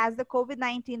 has the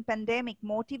COVID-19 pandemic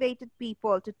motivated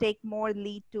people to take more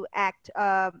lead to act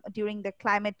during the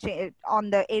climate change, on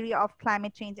the area of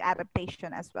climate change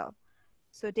adaptation as well?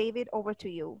 So David, over to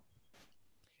you.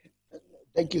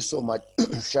 Thank you so much,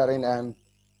 Sharon. And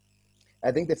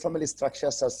I think the family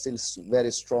structures are still very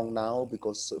strong now,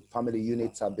 because family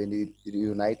units have been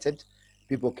reunited.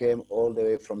 People came all the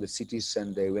way from the cities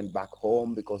and they went back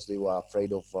home because they were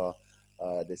afraid of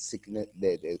the sickness,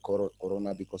 the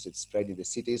corona, because it spread in the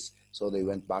cities. So they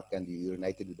went back and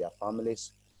reunited with their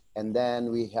families. And then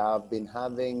we have been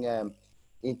having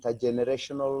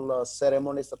intergenerational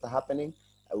ceremonies that are happening,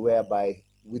 whereby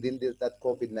within that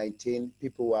COVID-19,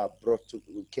 people were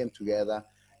came together,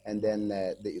 and then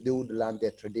they would learn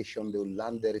their tradition, they would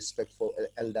learn their respect for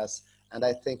elders. And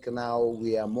I think now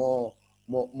we are more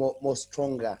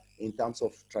stronger in terms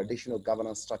of traditional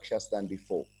governance structures than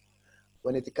before.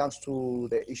 When it comes to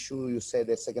the issue, you said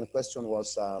the second question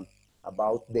was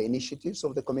about the initiatives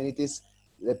of the communities.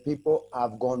 The people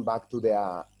have gone back to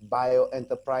their bio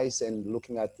enterprise and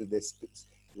looking at the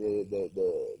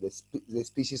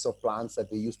species of plants that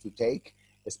they used to take,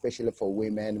 especially for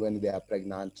women when they are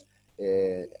pregnant,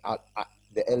 the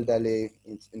elderly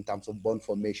in terms of bone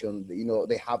formation.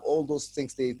 They have all those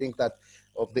things. They think that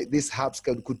these herbs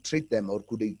could treat them, or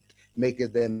could make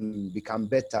them become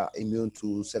better, immune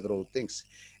to several things.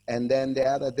 And then the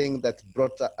other thing that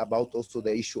brought about also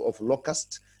the issue of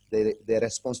locust, the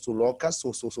response to locusts,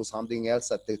 also something else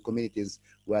that the communities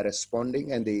were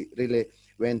responding, and they really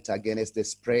went against the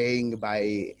spraying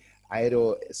by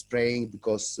aero spraying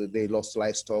because they lost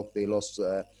livestock, they lost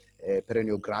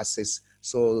perennial grasses.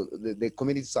 So the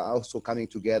communities are also coming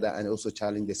together and also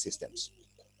challenging the systems.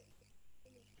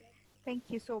 Thank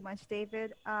you so much,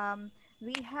 David.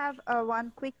 We have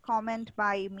one quick comment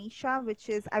by Misha, which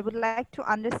is, I would like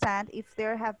to understand if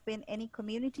there have been any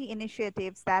community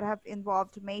initiatives that have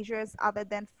involved measures other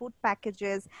than food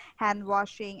packages, hand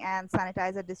washing, and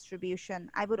sanitizer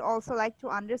distribution. I would also like to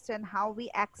understand how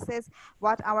we access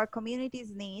what our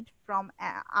communities need from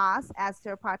us as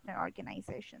their partner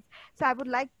organizations. So I would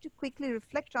like to quickly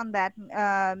reflect on that,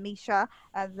 Misha,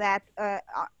 that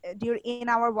in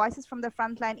our Voices from the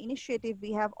Frontline initiative,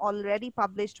 we have already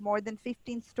published more than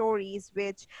 15 stories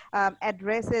which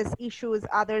addresses issues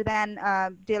other than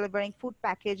delivering food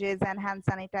packages and hand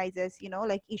sanitizers, you know,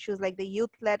 like issues like the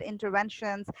youth-led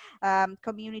interventions,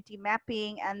 community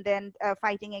mapping, and then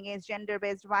fighting against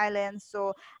gender-based violence.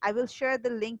 So I will share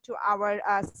the link to our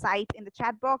site in the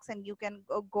chat box, and you can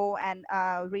go and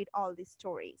read all these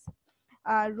stories.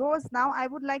 Rose, now I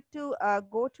would like to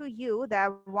go to you.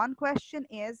 That one question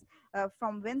is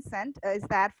from Vincent, is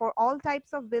that for all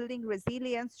types of building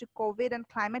resilience to COVID and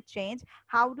climate change,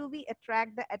 how do we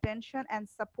attract the attention and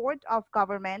support of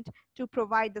government to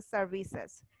provide the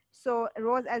services? So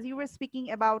Rose, as you were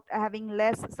speaking about having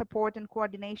less support and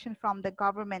coordination from the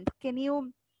government, can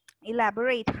you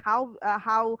elaborate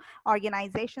how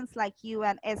organizations like you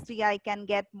and SDI can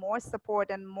get more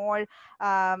support and more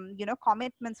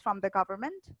commitments from the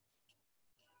government?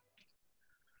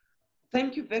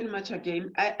 Thank you very much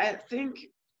again. I think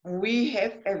we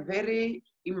have a very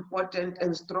important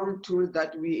and strong tool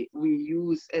that we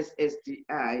use as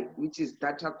SDI, which is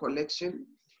data collection,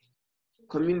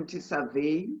 community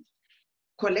survey,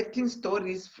 collecting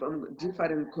stories from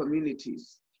different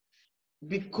communities.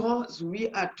 Because we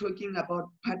are talking about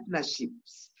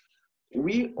partnerships,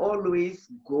 we always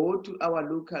go to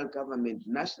our local government,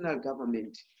 national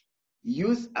government,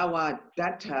 use our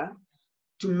data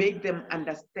to make them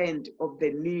understand of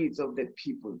the needs of the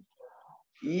people.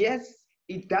 Yes,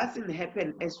 it doesn't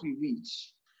happen as we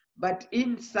wish, but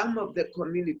in some of the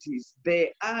communities, there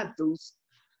are those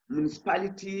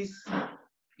municipalities,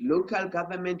 local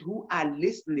government who are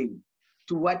listening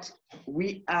to what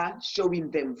we are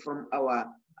showing them from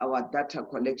our data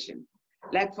collection.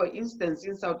 Like for instance,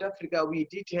 in South Africa, we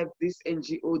did have this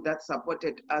NGO that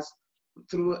supported us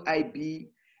through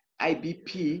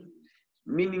IBP,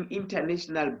 meaning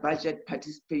International Budget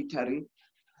Participatory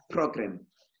Program.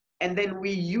 And then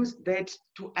we used that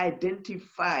to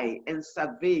identify and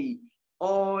survey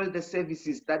all the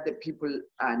services that the people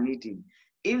are needing.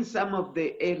 In some of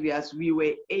the areas, we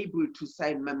were able to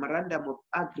sign memorandum of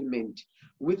agreement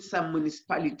with some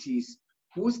municipalities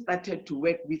who started to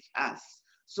work with us.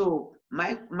 So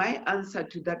my answer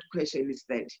to that question is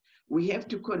that we have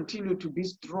to continue to be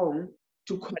strong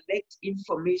to collect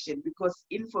information, because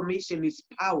information is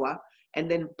power, and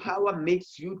then power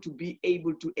makes you to be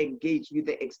able to engage with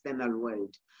the external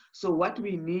world. So what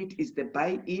we need is the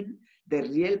buy-in, the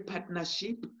real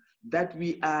partnership that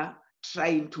we are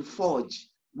trying to forge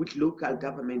with local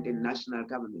government and national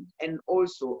government, and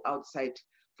also outside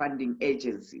funding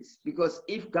agencies. Because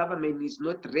if government is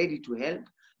not ready to help,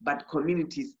 but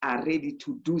communities are ready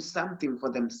to do something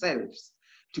for themselves,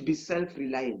 to be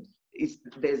self-reliant,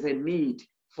 there's a need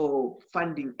for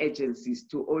funding agencies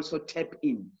to also tap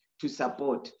in to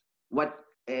support what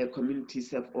communities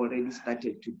have already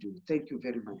started to do. Thank you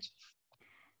very much.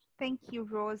 Thank you,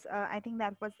 Rose. I think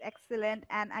that was excellent.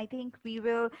 And I think we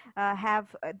will have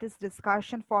this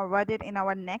discussion forwarded in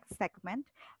our next segment.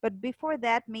 But before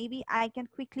that, maybe I can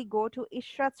quickly go to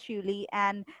Ishrat Shuli.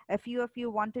 And a few of you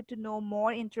wanted to know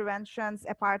more interventions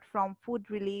apart from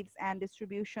food reliefs and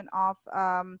distribution of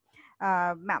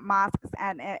masks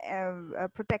and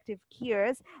protective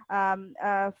gears.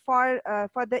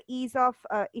 For the ease of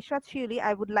Ishrat Shuli,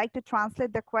 I would like to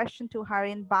translate the question to her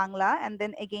in Bangla and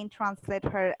then again translate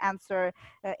her answer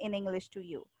in English to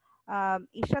you.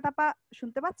 Ishrat আপা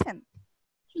শুনতে পাচ্ছেন?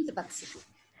 শুনতে পাচ্ছি।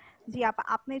 জি আপা,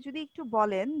 আপনি যদি একটু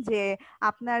বলেন যে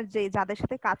আপনার যে যাদের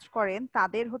সাথে কাজ করেন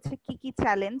তাদের হচ্ছে কি কি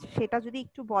চ্যালেঞ্জ, সেটা যদি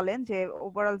একটু বলেন যে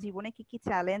ওভারঅল জীবনে কি কি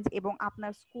চ্যালেঞ্জ এবং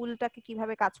আপনার স্কুলটাকে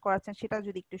কিভাবে কাজ করাচ্ছেন সেটা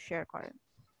যদি একটু শেয়ার করেন।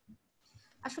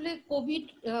 আসলে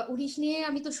কোভিড-19 নিয়ে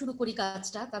আমি তো শুরু করি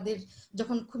কাজটা তাদের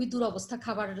যখন খুবই দুরবস্থা,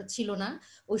 খাবার ছিল না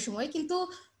ওই সময়, কিন্তু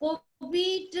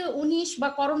কোভিড-19 বা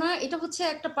করোনা এটা হচ্ছে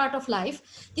একটা পার্ট অফ লাইফ,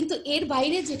 কিন্তু এর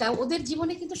বাইরে যেটা ওদের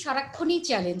জীবনে কিন্তু সারাক্ষণই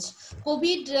চ্যালেঞ্জ।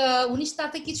 কোভিড-19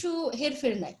 তাতে কিছু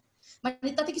হেরফের নাই,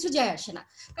 মানে তাতে কিছু যায় আসে না,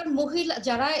 কারণ মহিলা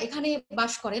যারা এখানে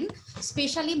বাস করেন,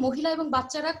 স্পেশালি মহিলা এবং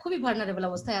বাচ্চারা খুবই ভার্নারেবল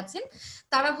অবস্থায় আছেন।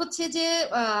 তারা হচ্ছে যে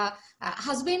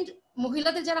হাজবেন্ড,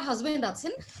 মহিলাদের যারা হাজবেন্ড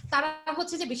আছেন তারা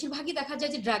হচ্ছে যে বেশিরভাগই দেখা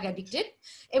যায় যে ড্রাগ অ্যাডিক্টেড,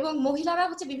 এবং মহিলারা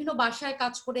হচ্ছে বিভিন্ন বাসায়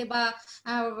কাজ করে বা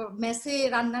মেসে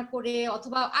রান্না করে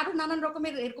অথবা আরো নানান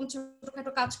রকমের এরকম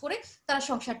ছোটখাটো কাজ করে তারা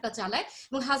সংসারটা চালায়,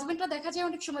 এবং হাজবেন্ডরা দেখা যায়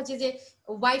অনেক সময় যে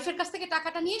ওয়াইফের কাছ থেকে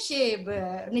টাকাটা নিয়ে সে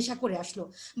নেশা করে আসলো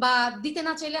বা দিতে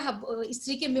না চাইলে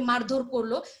স্ত্রীকে মারধর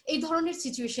করলো, এই ধরনের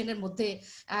সিচুয়েশনের মধ্যে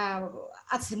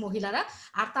আছে মহিলারা।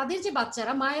 আর তাদের যে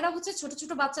বাচ্চারা, মায়েরা হচ্ছে ছোট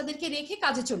ছোট বাচ্চাদেরকে রেখে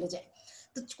কাজে চলে যায়।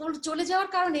 তো চলে যাওয়ার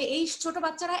কারণে এই ছোট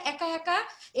বাচ্চারা একা একা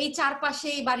এই চারপাশে,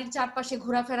 এই বাড়ির চারপাশে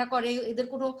ঘোরাফেরা করে, এদের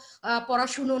কোনো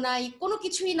পড়াশুনো নাই, কোনো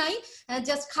কিছুই নাই,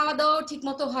 জাস্ট খাওয়া দাওয়া ঠিক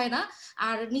মতো হয় না,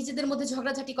 আর নিজেদের মধ্যে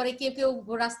ঝগড়াঝাটি করে, কেউ কেউ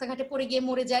রাস্তাঘাটে পড়ে গিয়ে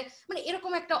মরে যায়, মানে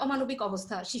এরকম একটা অমানবিক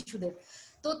অবস্থা শিশুদের।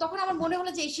 তো তখন আমার মনে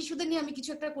হলো যে এই শিশুদের নিয়ে আমি কিছু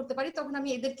একটা করতে পারি। তখন আমি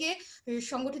এদেরকে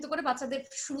সংগঠিত করে বাচ্চাদের,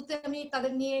 শুরুতে আমি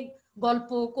তাদের নিয়ে গল্প,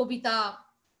 কবিতা,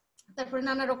 তারপরে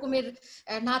নানা রকমের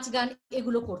নাচ গান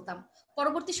এগুলো করতাম।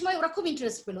 পরবর্তী সময় ওরা খুব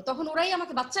ইন্টারেস্ট পেলো, তখন ওরাই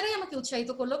আমাকে, বাচ্চারাই আমাকে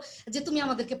উৎসাহিত করলো যে তুমি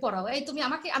আমাদেরকে পড়াও, এই তুমি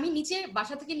আমাকে, আমি নিচে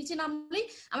বাসা থেকে নিচে নামলেই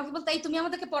আমাকে বলতো এই তুমি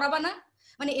আমাদেরকে পড়াবা না,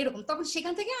 মানে এরকম। তখন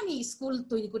সেখান থেকে আমি স্কুল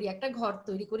তৈরি করি, একটা ঘর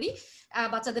তৈরি করি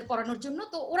বাচ্চাদের পড়ানোর জন্য।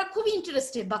 তো ওরা খুবই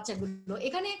ইন্টারেস্টেড বাচ্চাগুলো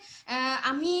এখানে।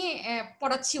 আমি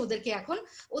পড়াচ্ছি ওদেরকে এখন,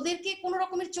 ওদেরকে কোনো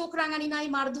রকমের চোখ রাঙানি নাই,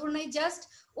 মারধর নাই, জাস্ট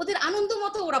ওদের আনন্দ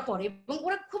মতো ওরা পড়ে, এবং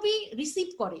ওরা খুবই রিসিভ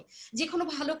করে, যে কোনো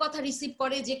ভালো কথা রিসিভ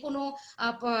করে, যে কোনো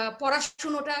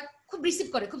পড়াশুনোটা খুব রিসিভ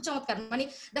করে, খুব চমৎকার। মানে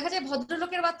দেখা যায়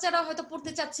ভদ্রলোকের বাচ্চারা হয়তো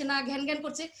পড়তে চাচ্ছে না, ঘ্যান ঘ্যান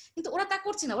করছে, কিন্তু ওরা তা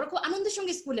করছে না, ওরা খুব আনন্দের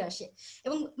সঙ্গে স্কুলে আসে।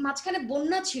 এবং মাঝখানে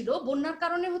বন্যা ছিল, বন্যার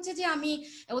কারণে হচ্ছে যে আমি,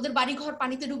 ওদের বাড়িঘর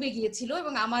পানিতে ডুবে গিয়েছিল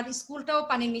এবং আমার স্কুলটাও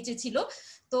পানির নিচে ছিল,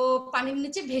 তো পানির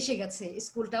নিচে ভেসে গেছে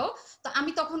স্কুলটাও। তো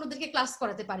আমি তখন ওদেরকে ক্লাস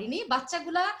করাতে পারিনি,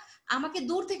 বাচ্চাগুলা আমাকে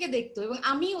দূর থেকে দেখতো এবং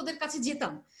আমি ওদের কাছে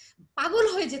যেতাম, পাগল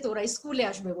হয়ে যেত ওরা স্কুলে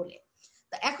আসবে বলে।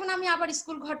 এখন আমি আবার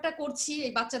স্কুল ঘরটা করছি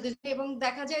এই বাচ্চাদেরকে, এবং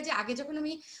দেখা যায় যে আগে যখন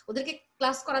আমি ওদেরকে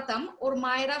ক্লাস করাতাম, ওর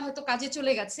মায়েরা হয়তো কাজে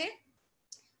চলে গেছে,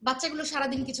 বাচ্চাগুলো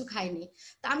সারাদিন কিছু খায়নি।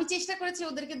 তা আমি চেষ্টা করেছি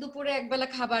ওদেরকে দুপুরে একবেলা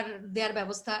খাবার দেওয়ার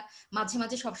ব্যবস্থা, মাঝে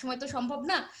মাঝে, সবসময় তো সম্ভব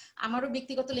না, আমারও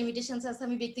ব্যক্তিগত লিমিটেশনস আছে,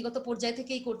 আমি ব্যক্তিগত পর্যায়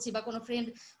থেকেই করছি বা কোনো ফ্রেন্ড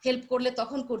হেল্প করলে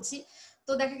তখন করছি।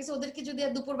 তো দেখা গেছে ওদেরকে যদি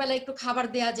দুপুরবেলা একটু খাবার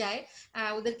দেয়া যায়,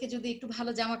 ওদেরকে যদি একটু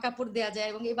ভালো জামা কাপড় দেয়া যায়,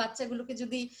 এবং এই বাচ্চাগুলোকে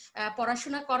যদি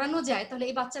পড়াশোনা করানো যায়, তাহলে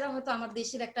এই বাচ্চারা হয়তো আমার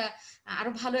দেশের একটা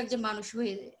আরো ভালো একজন মানুষ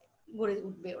হয়ে গড়ে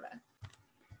উঠবে ওরা।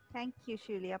 Thank you,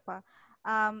 Shuli Appa.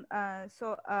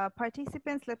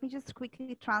 Participants, let me just quickly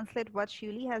translate what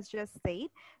Shuli has just said.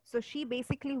 So she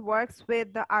basically works with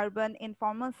the urban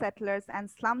informal settlers and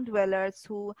slum dwellers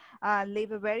who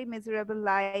live a very miserable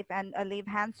life and live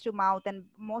hands to mouth, and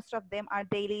most of them are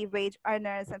daily wage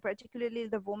earners, and particularly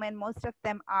the women, most of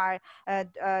them are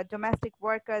domestic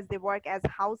workers. They work as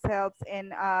house helps in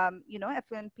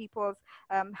affluent people's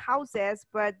houses,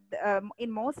 but in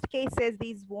most cases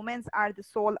these women are the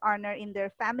sole earner in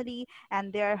their family, and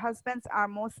their husbands are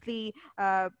mostly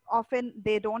often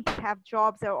they don't have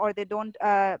jobs, or they don't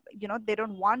they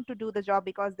don't want to do the job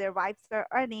because their wives are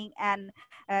earning, and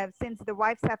since the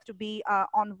wives have to be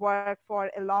on work for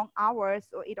a long hours,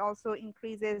 so it also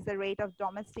increases the rate of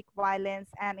domestic violence,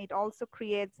 and it also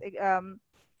creates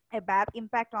a bad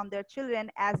impact on their children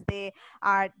as they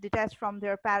are detached from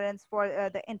their parents for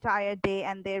the entire day,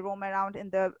 and they roam around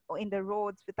in the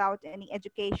roads without any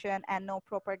education and no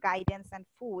proper guidance and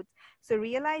food. So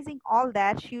realizing all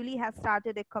that, Shuli has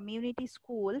started a community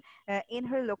school in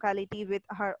her locality with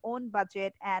her own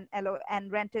budget, and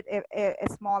rented a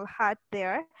small hut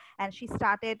there. And she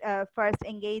started first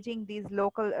engaging these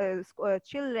local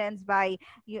children by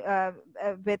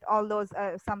with all those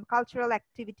some cultural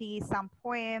activities, some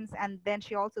poems, and then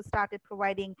she also started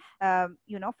providing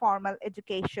formal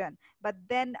education. But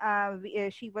then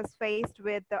she was faced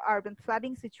with the urban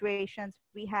flooding situations.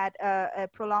 We had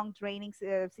prolonged raining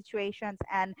situations,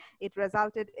 and it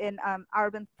resulted in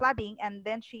urban flooding, and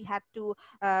then she had to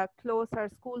close her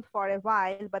school for a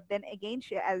while. But then again,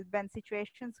 when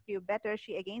situations grew better,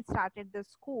 she again started the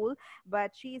school.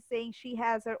 But she is saying she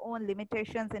has her own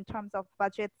limitations in terms of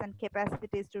budgets and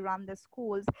capacities to run the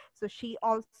schools. So she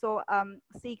also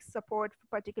seeks support,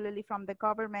 particularly from the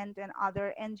government and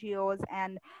other NGOs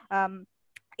and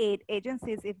aid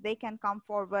agencies, if they can come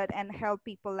forward and help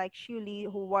people like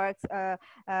Shuli, who works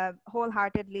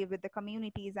wholeheartedly with the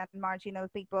communities and marginal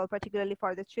people, particularly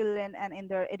for the children and in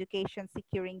their education,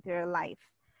 securing their life.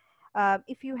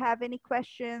 If you have any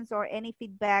questions or any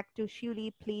feedback to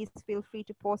Shuli, please feel free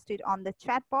to post it on the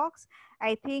chat box.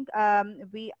 I think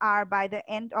we are by the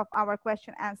end of our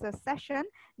question answer session.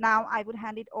 Now I would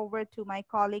hand it over to my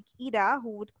colleague Ida,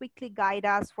 who would quickly guide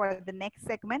us for the next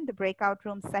segment, the breakout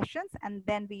room sessions, and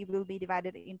then we will be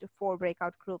divided into 4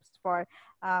 breakout groups for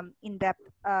in-depth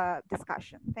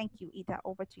discussion. Thank you, Ida,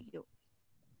 over to you.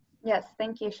 Yes,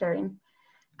 thank you, Shireen.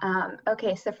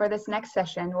 Okay, so for this next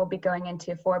session, we'll be going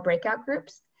into 4 breakout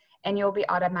groups, and you'll be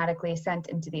automatically sent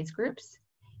into these groups.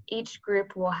 Each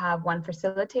group will have 1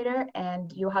 facilitator,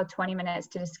 and you'll have 20 minutes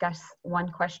to discuss 1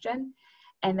 question,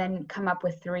 and then come up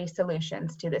with 3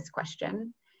 solutions to this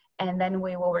question. And then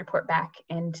we will report back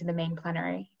into the main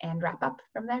plenary and wrap up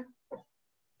from there.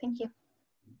 Thank you.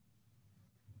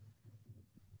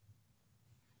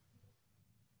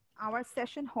 Our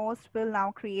session host will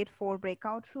now create 4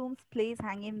 breakout rooms. Please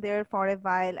hang in there for a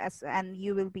while, and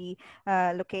you will be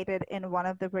located in one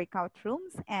of the breakout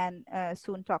rooms, and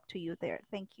soon talk to you there.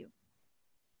 Thank you.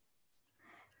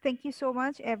 Thank you so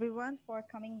much, everyone, for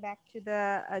coming back to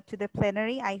the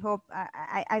plenary. I hope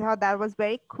I thought that was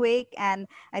very quick, and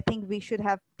I think we should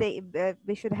have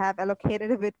allocated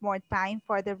a bit more time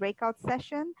for the breakout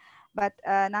session. But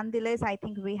nonetheless, I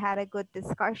think we had a good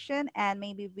discussion, and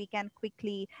maybe we can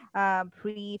quickly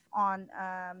brief on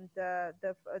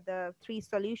the 3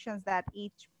 solutions that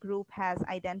each group has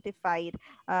identified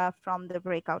from the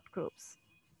breakout groups.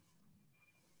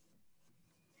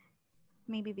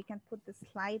 Maybe we can put the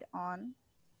slide on.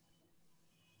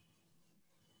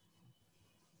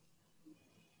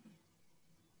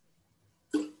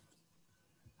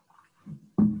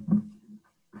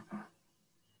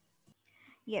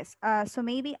 Yes, so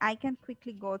maybe I can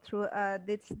quickly go through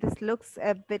this. This looks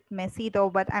a bit messy though,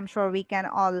 but I'm sure we can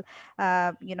all,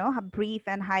 brief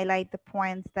and highlight the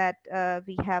points that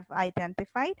we have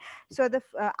identified. So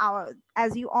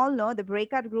as you all know, the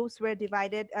breakout groups were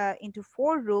divided into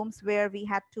 4 rooms where we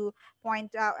had to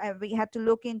point out, we had to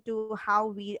look into how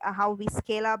we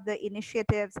scale up the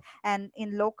initiatives and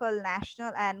in local,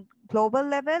 national, and global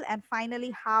level, and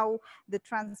finally how the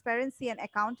transparency and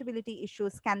accountability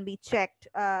issues can be checked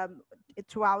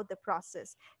throughout the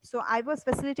process. So I was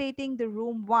facilitating the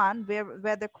room 1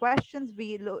 where the questions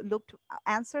we looked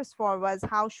answers for was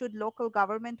how should local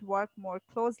government work more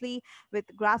closely with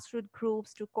grassroots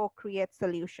groups to co-create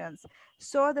solutions.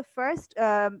 So the first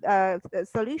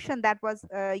solution that was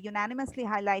unanimously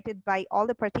highlighted by all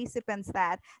the participants,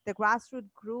 that the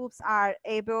grassroots groups are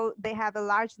able, they have a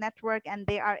large network and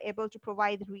they are able to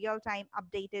provide real-time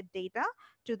updated data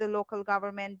to the local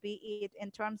government, be it in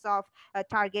terms of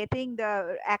targeting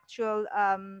the actual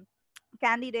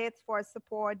candidates for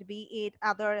support, be it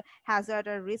other hazard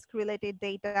or risk related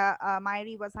data.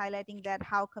 Myri was highlighting that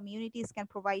how communities can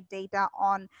provide data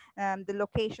on the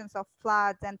locations of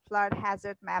floods and flood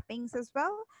hazard mappings as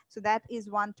well. So that is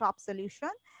one top solution.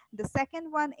 The second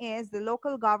one is the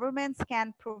local governments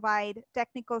can provide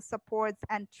technical supports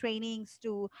and trainings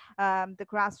to the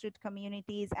grassroots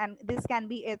communities. And this can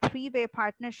be a 3-way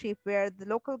partnership where the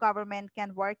local government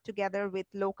can work together with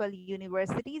local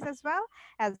universities as well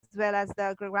as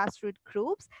the grassroots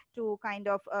groups to kind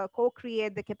of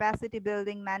co-create the capacity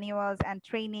building manuals and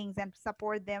trainings and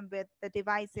support them with the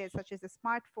devices such as the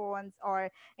smartphones or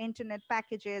internet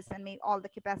packages and make all the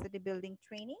capacity building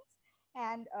trainings.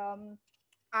 And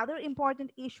other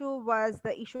important issue was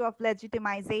the issue of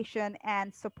legitimization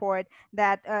and support,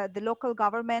 that the local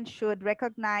government should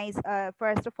recognize,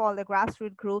 first of all, the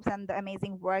grassroots groups and the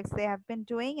amazing works they have been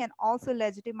doing, and also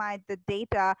legitimize the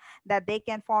data that they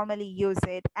can formally use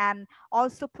it, and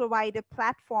also provide a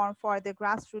platform for the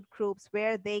grassroots groups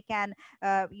where they can,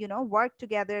 work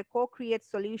together, co-create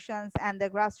solutions, and the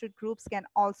grassroots groups can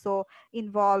also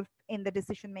involve in the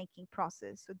decision-making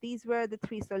process. So these were the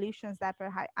 3 solutions that were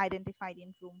identified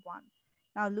in room 1.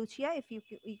 Now, Lucia, if you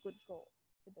could go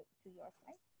to your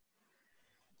slide.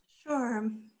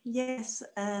 Sure. Yes,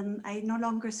 I no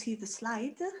longer see the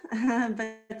slide,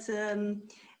 but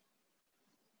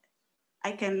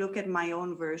I can look at my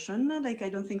own version. Like, I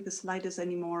don't think the slide is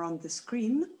anymore on the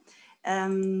screen.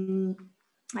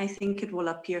 I think it will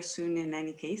appear soon in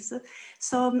any case.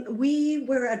 So we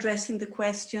were addressing the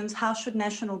questions, how should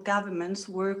national governments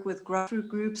work with grassroots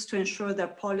groups to ensure their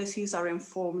policies are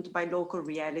informed by local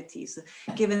realities,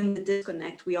 given the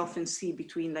disconnect we often see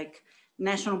between like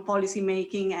national policy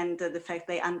making and the fact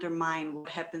they undermine what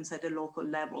happens at a local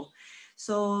level.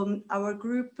 So our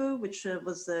group, which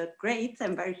was great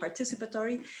and very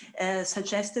participatory,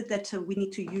 suggested that we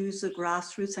need to use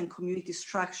grassroots and community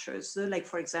structures, like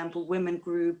for example, women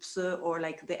groups or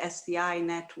like the SDI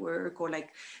network or like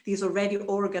these already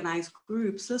organized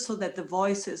groups, so that the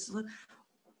voices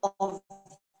of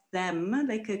them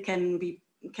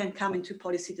can come into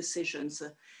policy decisions.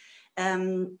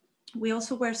 We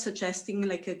also were suggesting,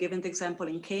 like given the example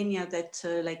in Kenya, that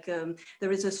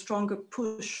there is a stronger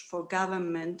push for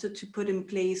government to put in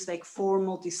place like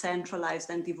formal, decentralized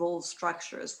and devolved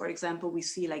structures. For example, we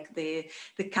see like the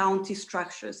county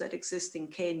structures that exist in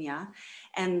Kenya,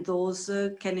 and those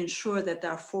can ensure that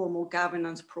there are formal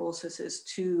governance processes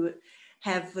to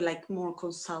have like more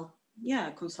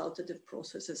consultative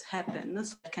processes happen,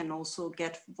 so that can also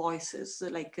get voices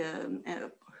like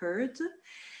heard.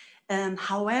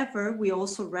 However, we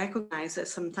also recognize that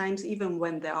sometimes even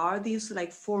when there are these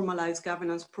like formalized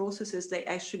governance processes, they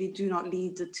actually do not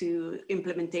lead to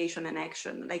implementation and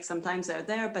action. Like sometimes they're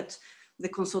there, but the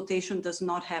consultation does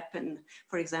not happen.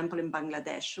 For example, in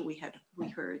Bangladesh, we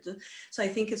heard. So I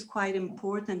think it's quite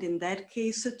important in that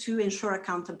case to ensure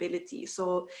accountability.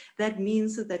 So that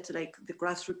means that like the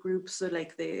grassroots groups,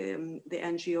 like the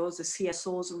NGOs, the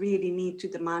CSOs really need to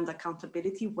demand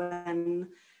accountability when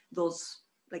those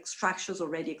like structures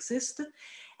already exist.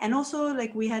 And also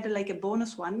like we had like a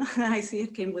bonus one, I see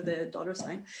it came with a dollar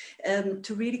sign,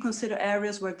 to really consider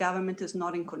areas where government is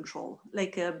not in control.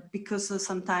 Like because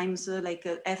sometimes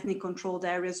ethnic controlled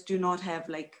areas do not have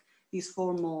like these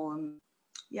formal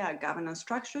governance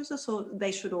structures. So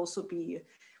they should also be,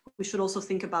 we should also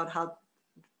think about how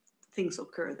things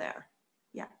occur there.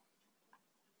 Yeah.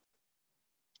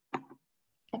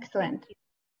 Excellent.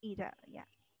 Ida, yeah.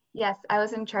 Yes, I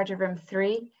was in charge of room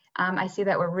 3. I see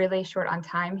that we're really short on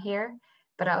time here,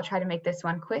 but I'll try to make this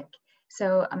one quick.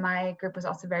 So my group was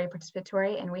also very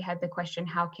participatory, and we had the question,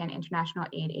 how can international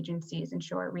aid agencies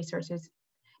ensure resources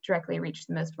directly reach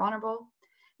the most vulnerable?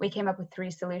 We came up with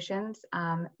 3 solutions.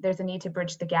 There's a need to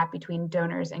bridge the gap between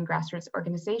donors and grassroots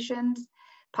organizations,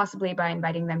 possibly by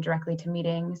inviting them directly to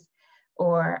meetings,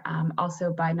 or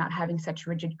also by not having such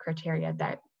rigid criteria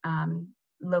that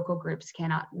local groups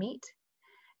cannot meet.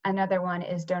 Another one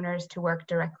is donors to work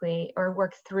directly or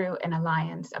work through an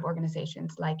alliance of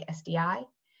organizations like SDI,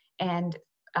 and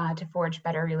to forge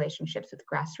better relationships with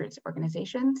grassroots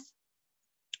organizations.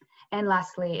 And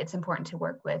lastly, it's important to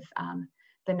work with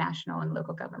the national and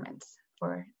local governments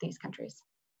for these countries.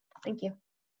 Thank you.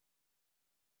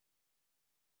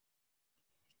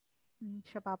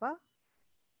 Shababa?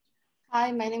 Hi,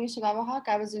 my name is Shababa Haq.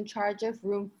 I was in charge of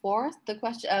room 4. The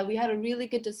question, we had a really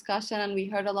good discussion and we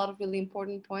heard a lot of really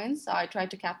important points. So I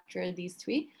tried to capture these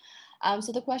 3.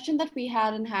 So the question that we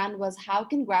had in hand was, how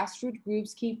can grassroots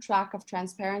groups keep track of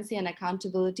transparency and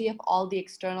accountability of all the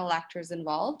external actors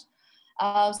involved?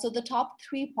 So the top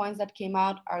 3 points that came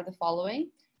out are the following.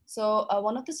 So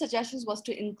one of the suggestions was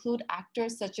to include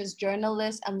actors such as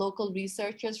journalists and local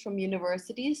researchers from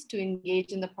universities to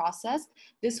engage in the process.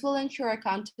 This will ensure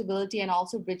accountability and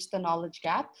also bridge the knowledge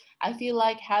gap. I feel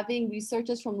like having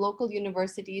researchers from local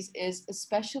universities is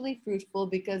especially fruitful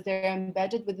because they're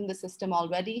embedded within the system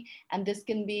already, and this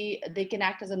can be, they can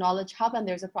act as a knowledge hub, and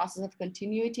there's a process of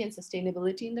continuity and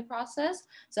sustainability in the process.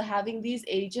 So having these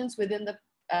agents within the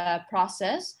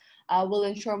process will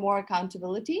ensure more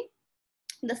accountability.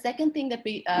 The second thing that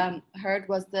we heard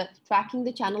was the tracking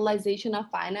the channelization of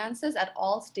finances at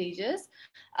all stages,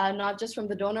 not just from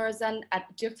the donors and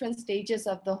at different stages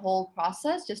of the whole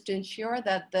process, just to ensure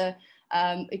that the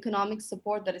economic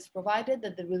support that is provided,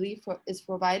 that the relief is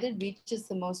provided, reaches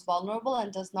the most vulnerable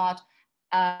and does not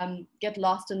get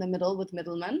lost in the middle with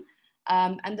middlemen.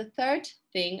 And the third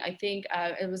thing, I think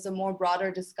it was a more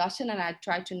broader discussion, and I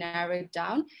tried to narrow it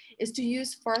down, is to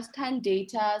use first-hand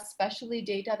data, especially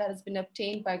data that has been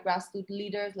obtained by grassroots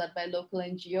leaders led by local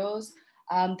NGOs.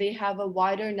 They have a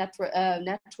wider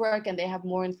network and they have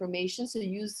more information, so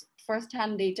use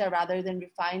first-hand data rather than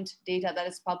refined data that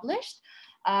is published.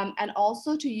 And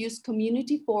also to use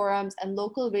community forums and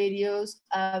local radios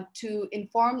to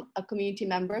inform a community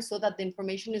member so that the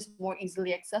information is more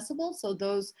easily accessible. So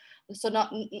those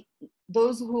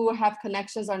who have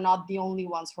connections are not the only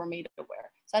ones who are made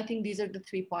aware. So I think these are the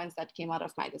 3 points that came out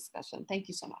of my discussion. Thank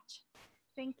you so much.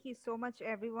 Thank you so much,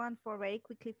 everyone, for very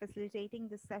quickly facilitating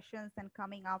the sessions and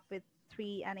coming up with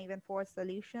 3 and even 4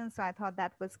 solutions. So I thought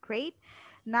that was great.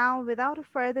 Now, without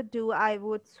further ado, I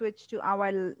would switch to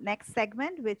our next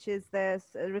segment, which is the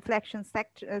reflection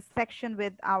section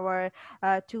with our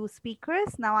 2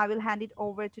 speakers. Now I will hand it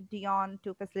over to Dion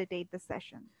to facilitate the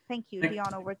session. Thank you.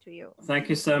 Dion, over to you. Thank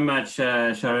you so much,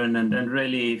 Sharon, and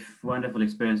really wonderful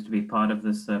experience to be part of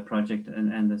this project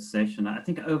and this session. I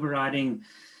think overriding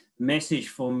message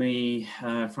for me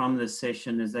from this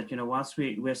session is that, whilst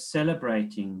we're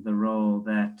celebrating the role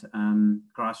that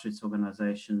grassroots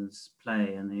organizations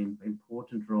play and the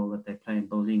important role that they play in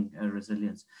building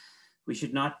resilience, we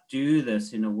should not do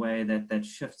this in a way that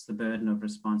shifts the burden of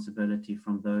responsibility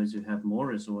from those who have more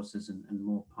resources and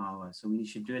more power. So we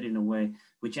should do it in a way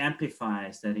which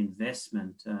amplifies that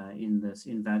investment in this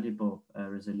invaluable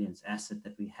resilience asset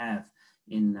that we have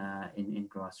in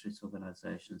grassroots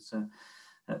organizations. So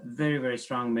a very, very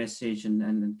strong message,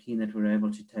 and keen that we're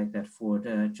able to take that forward.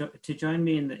 To join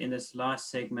me in this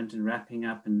last segment and wrapping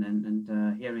up and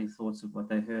hearing thoughts of what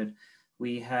they heard,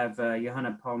 we have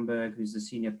Johanna Palmberg, who's the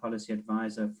Senior Policy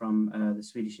Advisor from the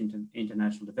Swedish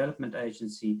International Development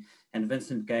Agency, and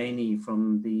Vincent Gainey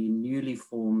from the newly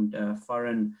formed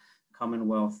Foreign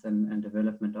Commonwealth and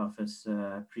Development Office,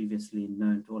 previously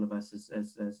known to all of us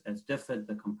as DFID,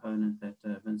 the component that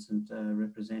Vincent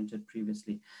represented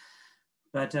previously.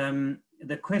 But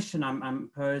the question I'm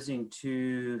posing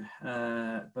to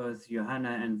both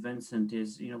Johanna and Vincent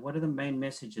is, what are the main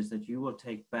messages that you will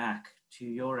take back to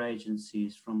your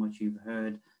agencies from what you've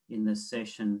heard in this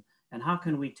session? And how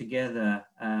can we together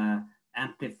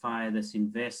amplify this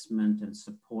investment and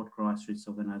support grassroots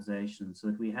organizations so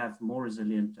that we have more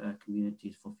resilient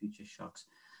communities for future shocks?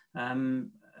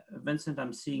 Vincent,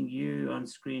 I'm seeing you on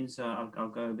screen, so I'll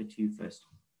go over to you first.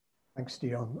 Thanks,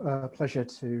 Dion. Pleasure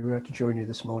to join you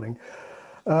this morning.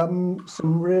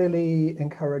 Some really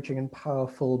encouraging and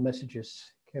powerful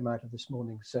messages came out of this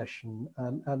morning's session,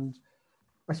 and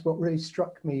I suppose what really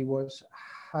struck me was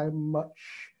how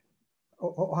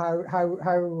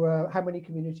many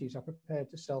communities are prepared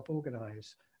to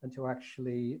self-organize and to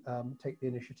actually take the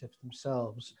initiative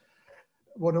themselves.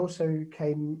 What also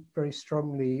came very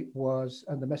strongly was,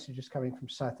 and the messages coming from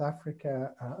South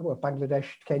Africa, well,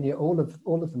 Bangladesh, Kenya, all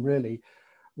of them really,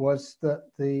 was that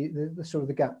the sort of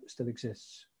the gap still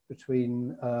exists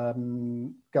between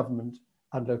government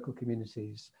and local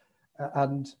communities.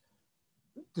 And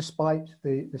despite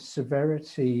the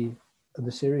severity and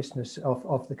the seriousness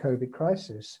of the COVID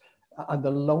crisis and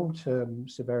the long-term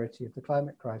severity of the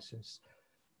climate crisis,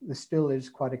 there still is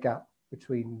quite a gap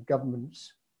between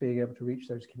governments being able to reach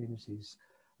those communities.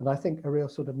 And I think a real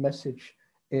sort of message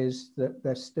is that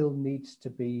there still needs to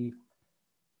be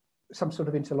some sort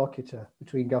of interlocutor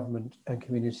between government and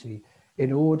community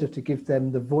in order to give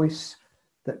them the voice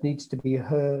that needs to be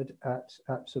heard at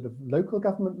sort of local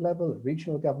government level, at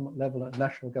regional government level, at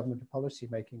national government and policy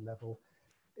making level,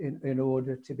 in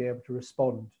order to be able to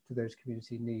respond to those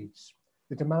community needs.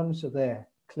 The demands are there,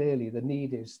 clearly the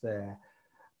need is there,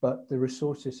 but the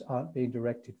resources aren't being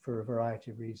directed for a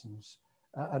variety of reasons.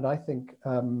 And I think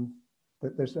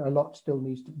that there's a lot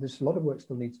of work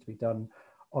still needs to be done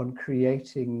on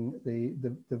creating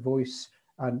the voice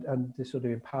and the sort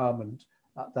of empowerment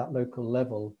at that local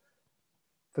level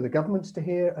for the governments to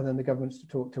hear, and then the governments to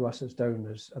talk to us as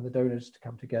donors, and the donors to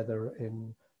come together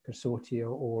in consortia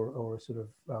or sort of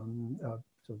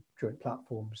joint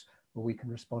platforms where we can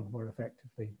respond more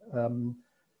effectively.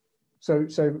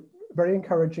 So very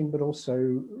encouraging, but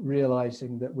also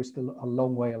realizing that we're still a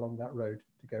long way along that road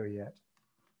to go yet.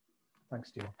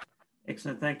 Thanks, Dion.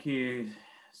 Excellent, thank you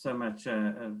so much,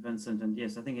 Vincent. And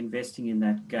yes, I think investing in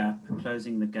that gap,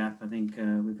 closing the gap, I think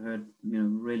we've heard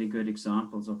really good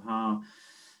examples of how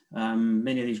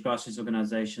many of these grassroots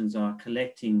organizations are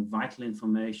collecting vital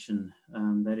information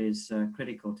that is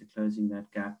critical to closing that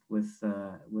gap with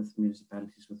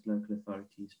municipalities, with local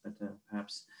authorities, but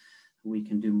perhaps we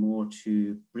can do more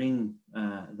to bring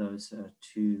those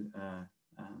two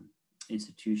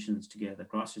institutions together,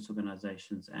 grassroots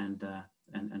organizations and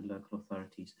local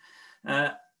authorities.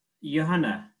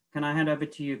 Johanna, can I hand over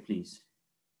to you, please?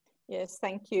 Yes,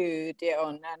 thank you,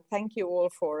 Dion, and thank you all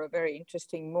for a very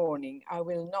interesting morning. I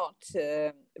will not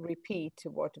repeat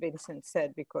what Vincent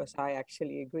said because I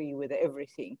actually agree with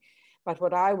everything. But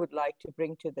what I would like to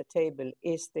bring to the table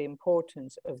is the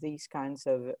importance of these kinds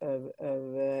of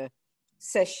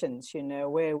sessions,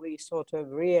 where we sort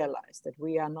of realize that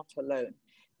we are not alone.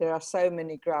 There are so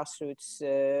many grassroots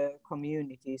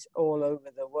communities all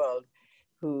over the world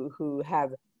who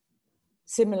have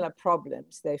similar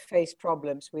problems. They face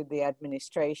problems with the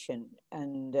administration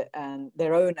and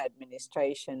their own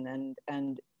administration,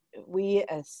 and we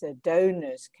as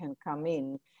donors can come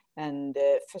in and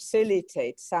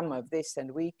facilitate some of this, and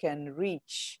we can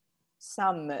reach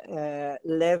some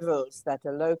levels that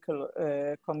a local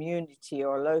community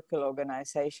or local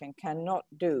organization cannot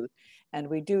do, and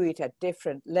we do it at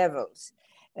different levels.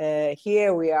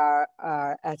 Here we are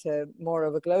at a more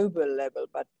of a global level,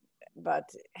 but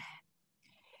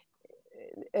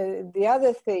the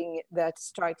other thing that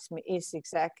strikes me is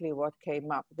exactly what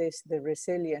came up, the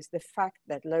resilience, the fact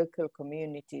that local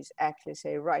communities actually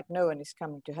say, right, no one is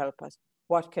coming to help us.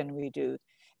 What can we do?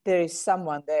 There is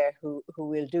someone there who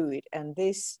will do it. And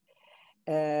this,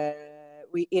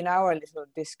 we in our little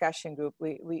discussion group,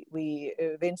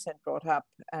 Vincent brought up,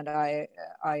 and I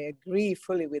agree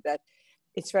fully with that.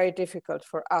 It's very difficult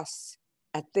for us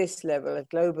at this level, at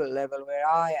global level, where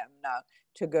I am now,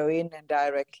 to go in and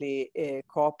directly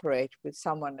cooperate with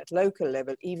someone at local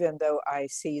level, even though I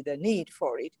see the need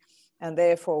for it. And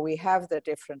therefore we have the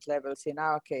different levels, in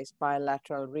our case,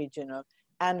 bilateral, regional,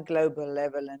 and global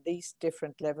level. And these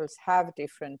different levels have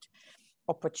different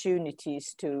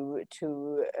opportunities to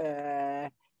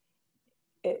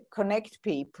connect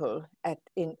people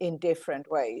in different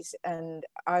ways. And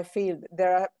I feel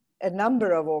there are a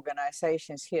number of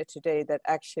organizations here today that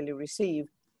actually receive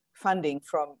funding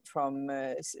from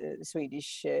the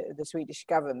Swedish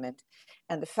government.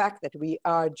 And the fact that we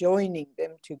are joining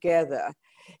them together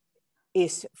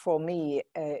is, for me,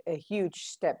 a huge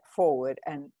step forward.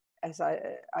 And as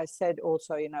I said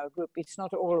also in our group, it's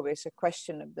not always a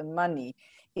question of the money.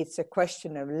 It's a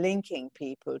question of linking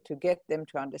people to get them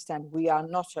to understand we are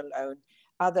not alone.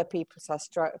 Other people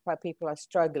are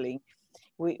struggling.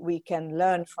 We can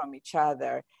learn from each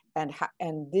other,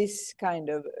 and this kind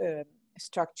of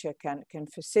structure can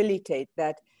facilitate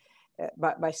that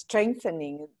by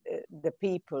strengthening the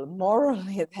people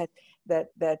morally,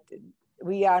 that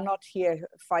we are not here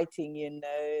fighting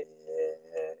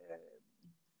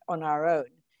on our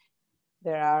own.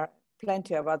 There are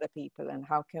plenty of other people, and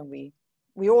how can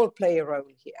we all play a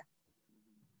role here.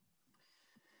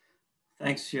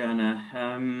 Thanks,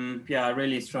 Joanna. Yeah, a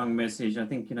really strong message. I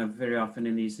think, very often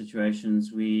in these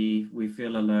situations, we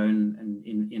feel alone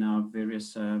in our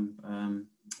various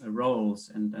roles.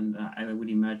 And I would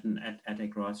imagine at a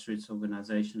grassroots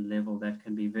organization level, that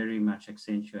can be very much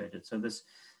accentuated. So this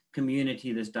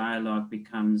community, this dialogue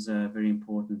becomes very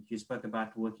important. You spoke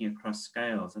about working across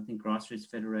scales. I think grassroots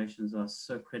federations are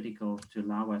so critical to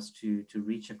allow us to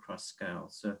reach across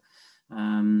scales. So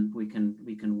we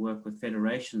can work with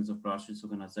federations of grassroots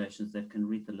organizations that can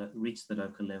reach the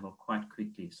local level quite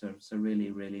quickly. So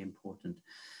really, really important.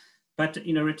 But,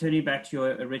 returning back to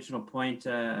your original point,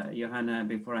 Johanna,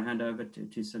 before I hand over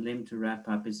to Salim to wrap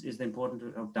up, is the importance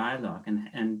of dialogue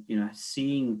and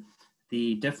seeing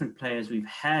the different players we've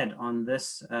had on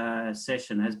this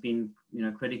session has been,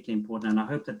 critically important. And I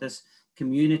hope that this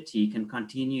community can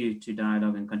continue to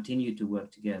dialogue and continue to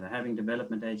work together, having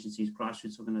development agencies,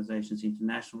 grassroots organizations,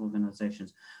 international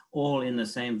organizations, all in the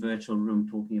same virtual room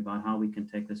talking about how we can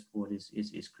take this forward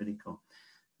is critical.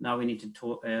 Now we need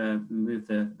to move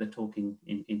the talking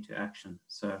into action.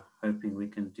 So hoping we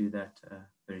can do that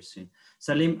very soon.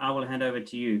 Salim, I will hand over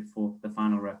to you for the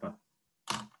final wrap up.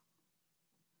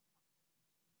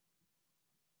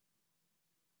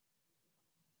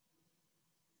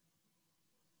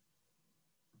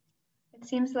 It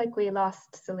seems like we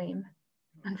lost Salim,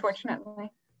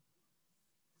 unfortunately,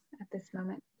 at this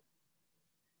moment.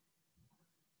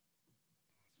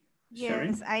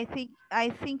 Yes, I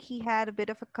think he had a bit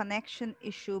of a connection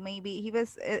issue. Maybe he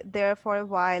was there for a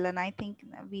while, and I think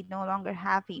we no longer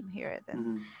have him here.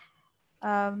 Then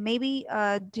maybe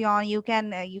Dion, you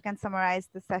can summarize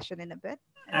the session in a bit.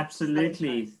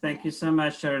 Absolutely. Thank you so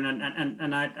much, Sharon.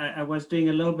 And I was doing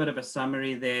a little bit of a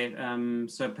summary there.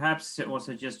 So perhaps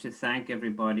also just to thank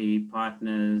everybody,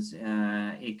 partners,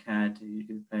 ICAD,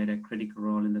 who played a critical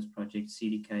role in this project,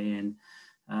 CDKN,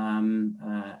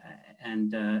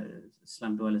 and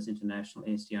Slum Dwellers International,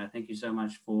 SDI. Thank you so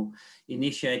much for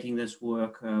initiating this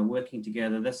work, working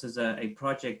together. This is a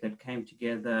project that came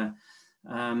together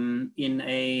in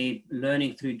a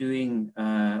learning through doing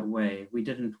way. We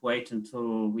didn't wait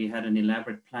until we had an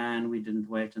elaborate plan. We didn't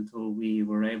wait until we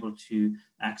were able to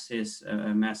access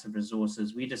massive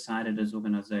resources. We decided as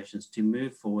organizations to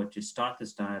move forward, to start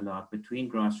this dialogue between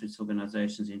grassroots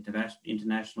organizations,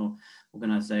 international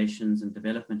organizations and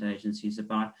development agencies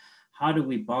about how do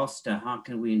we bolster, how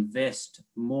can we invest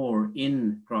more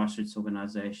in grassroots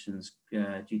organizations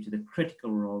due to the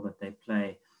critical role that they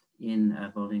play in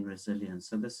building resilience.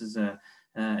 So this is a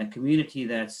community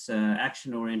that's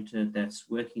action-oriented, that's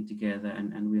working together,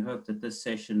 and we hope that this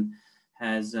session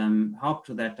has helped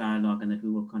with that dialogue and that we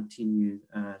will continue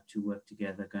to work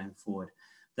together going forward.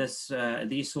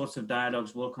 these sorts of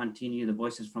dialogues will continue. The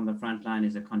Voices from the Frontline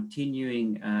is a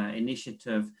continuing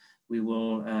initiative. We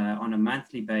will, on a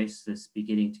monthly basis, be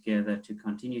getting together to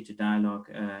continue to dialogue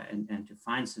and to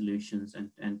find solutions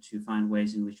and to find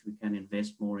ways in which we can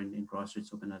invest more in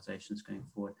grassroots organizations going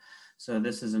forward. So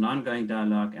this is an ongoing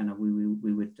dialogue, and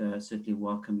we would certainly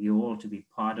welcome you all to be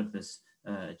part of this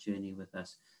journey with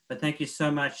us. But thank you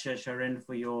so much, Sharon,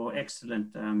 for your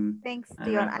excellent Thanks,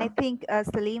 Dion. I think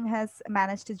Salim has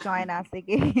managed to join us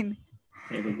again.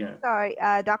 There we go. Sorry,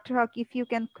 Dr. Hawk, if you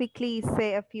can quickly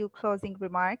say a few closing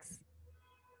remarks.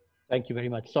 Thank you very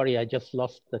much. Sorry, I just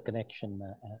lost the connection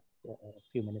a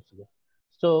few minutes ago.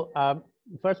 So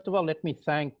first of all, let me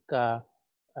thank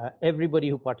everybody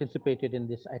who participated in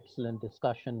this excellent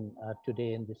discussion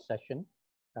today in this session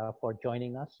for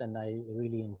joining us, and I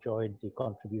really enjoyed the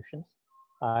contributions.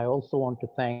 I also want to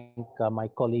thank my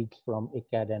colleagues from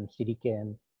ICAD and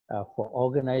CDKN for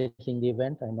organizing the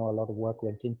event. I know a lot of work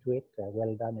went into it.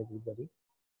 Well done, everybody.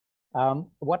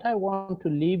 What I want to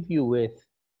leave you with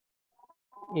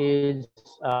is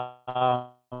a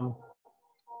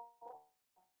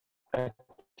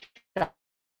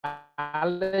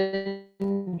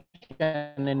challenge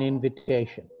and an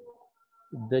invitation.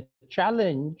 The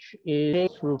challenge is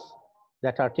grassroots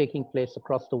that are taking place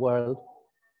across the world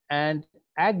and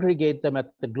aggregate them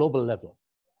at the global level.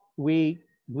 We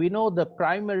know the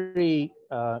primary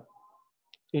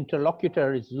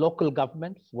interlocutor is local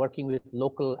governments working with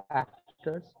local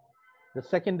actors. The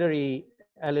secondary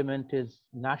element is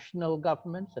national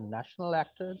governments and national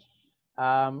actors.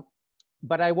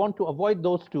 But I want to avoid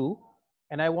those two,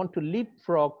 and I want to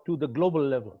leapfrog to the global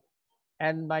level.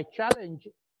 And my challenge,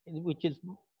 which is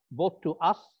both to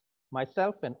us,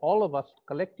 myself, and all of us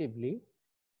collectively,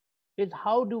 is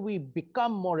how do we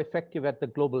become more effective at the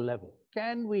global level?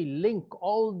 Can we link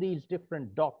all these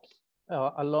different dots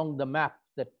along the map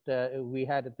that we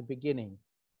had at the beginning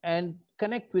and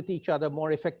connect with each other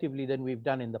more effectively than we've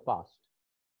done in the past?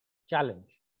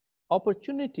 Challenge.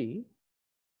 Opportunity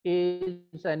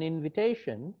is an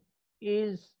invitation,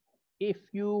 is if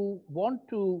you want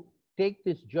to take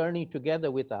this journey together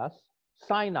with us,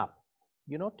 sign up.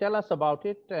 You know, tell us about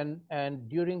it, and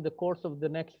during the course of the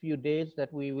next few days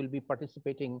that we will be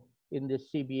participating in this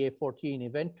CBA14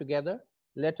 event together,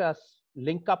 let us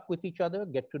link up with each other,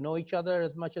 get to know each other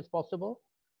as much as possible.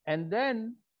 And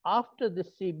then after the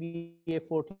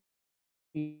CBA14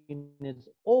 is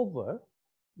over,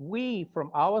 we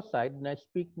from our side, and I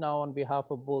speak now on behalf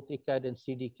of both ICAD and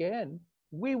CDKN,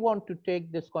 we want to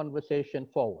take this conversation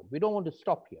forward. We don't want to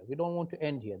stop here. We don't want to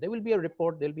end here. There will be a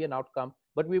report, there'll be an outcome,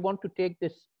 but we want to take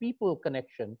this people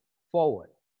connection forward.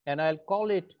 And I'll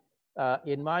call it,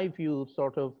 in my view,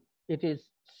 sort of, it is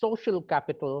social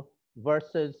capital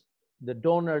versus the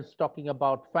donors talking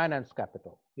about finance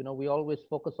capital. You know, we always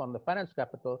focus on the finance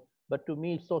capital, but to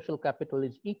me, social capital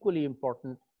is equally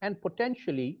important and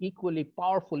potentially equally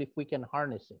powerful if we can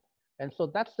harness it. And so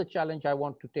that's the challenge I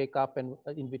want to take up, and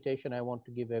an invitation I want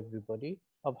to give everybody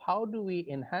of how do we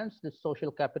enhance this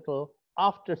social capital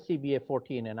after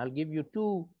CBA14. And I'll give you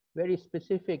two very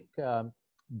specific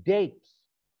dates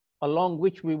along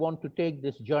which we want to take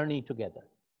this journey together.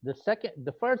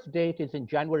 The first date is in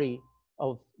January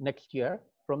of next year,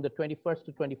 from the 21st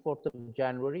to 24th of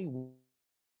January.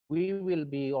 We will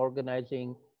be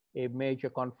organizing a major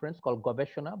conference called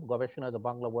Gobeshona. Gobeshona is a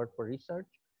Bangla word for research.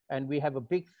 And we have a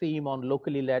big theme on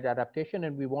locally led adaptation,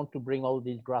 and we want to bring all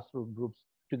these grassroots groups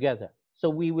together. So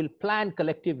we will plan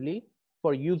collectively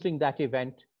for using that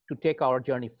event to take our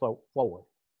journey forward.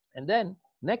 And then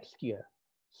next year,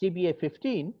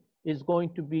 CBA15 is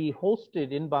going to be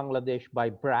hosted in Bangladesh by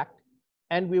BRAC,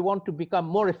 and we want to become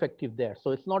more effective there.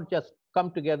 So it's not just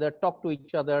come together, talk to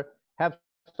each other, have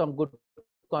some good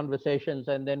conversations,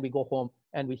 and then we go home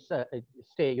and we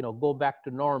stay, you know, go back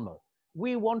to normal.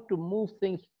 We want to move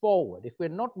things forward. If we're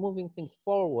not moving things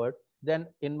forward, then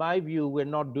in my view, we're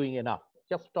not doing enough.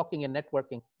 Just talking and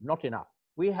networking, not enough.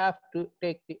 We have to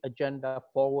take the agenda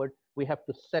forward. We have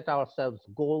to set ourselves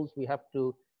goals. We have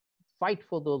to fight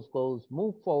for those goals,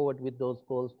 move forward with those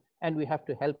goals, and we have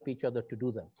to help each other to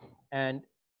do them. And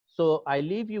so I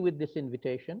leave you with this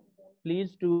invitation.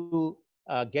 Please do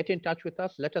get in touch with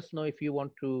us. Let us know if you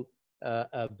want to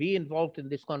be involved in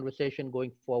this conversation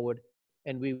going forward,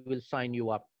 and we will sign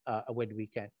you up when we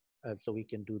can, so we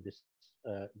can do this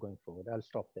going forward. I'll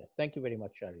stop there. Thank you very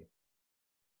much, Shari.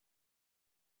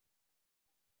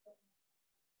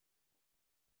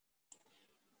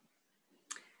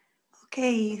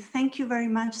 Okay, thank you very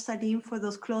much, Salim, for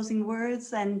those closing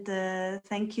words, and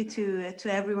thank you to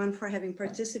everyone for having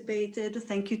participated.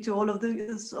 Thank you to all of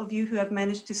those of you who have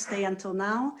managed to stay until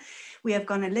now. We have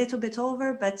gone a little bit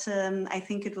over, but I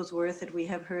think it was worth it. We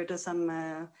have heard some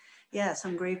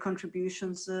great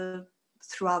contributions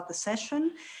throughout the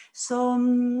session.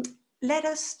 So let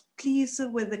us please,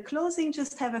 with the closing,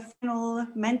 just have a final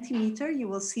Mentimeter. You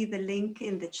will see the link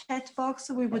in the chat box.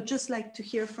 So we would just like to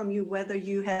hear from you whether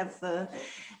you have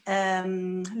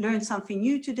learned something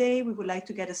new today. We would like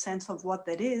to get a sense of what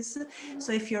that is.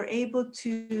 So if you're able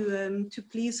to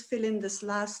please fill in this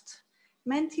last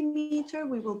Mentimeter,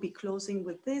 we will be closing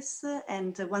with this.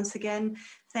 And once again,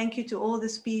 thank you to all the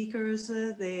speakers,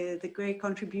 the great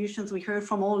contributions. We heard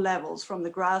from all levels, from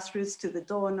the grassroots to the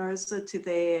donors to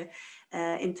the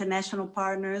international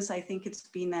partners. I think it's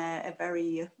been a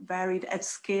very varied at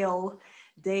scale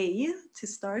day to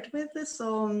start with.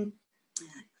 So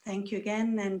thank you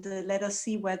again, and let us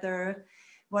see what are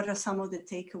some of the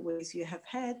takeaways you have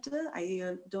had.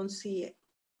 I don't see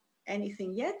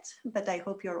anything yet, but I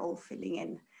hope you're all filling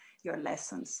in your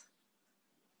lessons.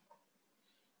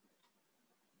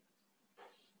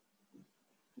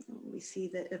 We see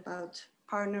that about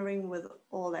partnering with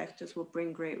all actors will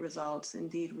bring great results.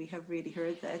 Indeed, we have really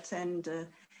heard that, and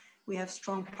we have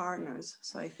strong partners.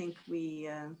 So I think we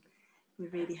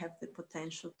really have the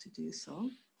potential to do so.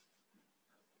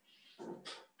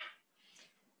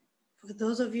 For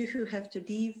those of you who have to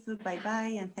leave,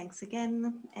 bye-bye and thanks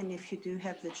again. And if you do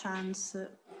have the chance,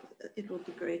 it will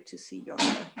be great to see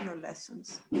your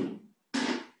lessons.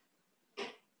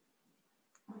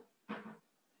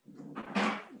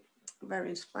 Very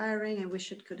inspiring. I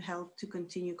wish it could help to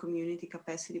continue community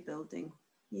capacity building.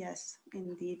 Yes,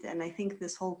 indeed. And I think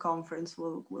this whole conference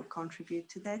will contribute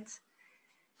to that.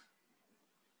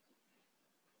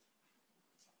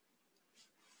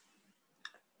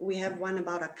 We have one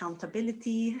about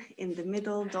accountability in the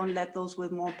middle. Don't let those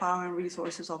with more power and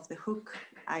resources off the hook.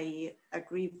 I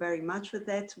agree very much with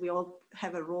that. We all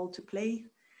have a role to play.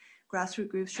 Grassroots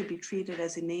groups should be treated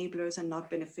as enablers and not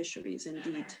beneficiaries,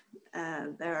 indeed.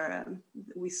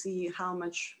 We see how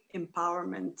much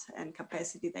empowerment and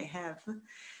capacity they have.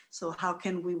 So how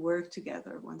can we work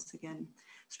together? Once again,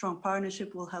 strong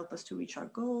partnership will help us to reach our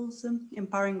goals.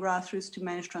 Empowering grassroots to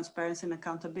manage transparency and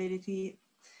accountability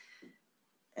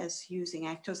as using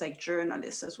actors like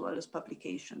journalists as well as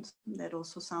publications. That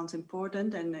also sounds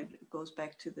important, and it goes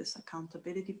back to this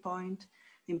accountability point.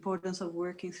 The importance of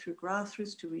working through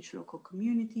grassroots to reach local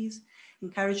communities,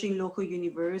 encouraging local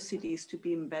universities to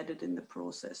be embedded in the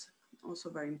process, also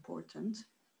very important.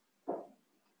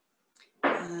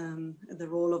 The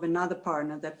role of another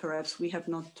partner that perhaps we have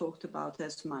not talked about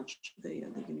as much, the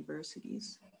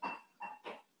universities.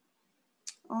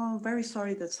 Oh, very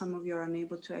sorry that some of you are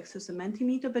unable to access the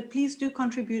Mentimeter, but please do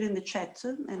contribute in the chat,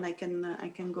 and I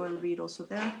can go and read also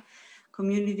there.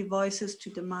 Community voices to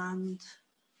demand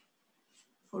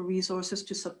for resources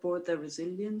to support their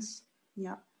resilience.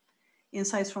 Yeah,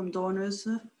 insights from donors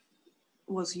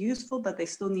was useful, but they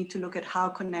still need to look at how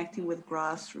connecting with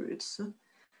grassroots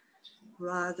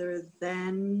rather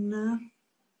than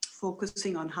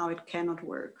focusing on how it cannot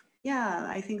work. Yeah,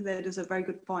 I think that is a very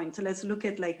good point. So let's look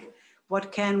at like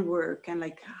what can work and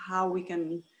like how we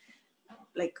can,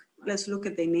 like, let's look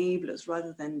at the enablers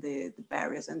rather than the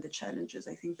barriers and the challenges.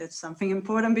 I think that's something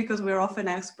important because we're often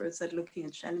experts at looking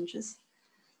at challenges.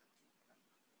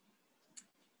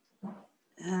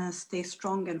 Stay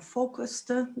strong and focused.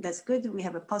 That's good. We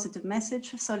have a positive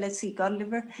message. So let's see,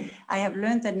 Godliver. I have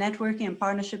learned that networking and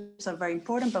partnerships are very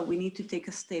important, but we need to take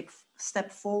a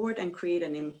step forward and create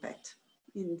an impact.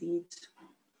 Indeed.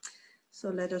 So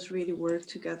let us really work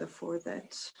together for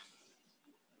that.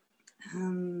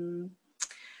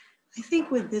 I think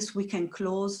with this we can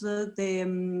close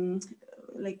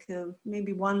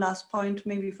maybe one last point,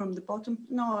 maybe from the bottom.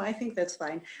 No, I think that's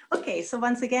fine. Okay, so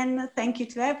once again, thank you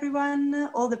to everyone.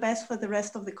 All the best for the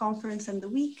rest of the conference and the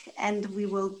week, and we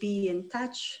will be in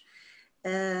touch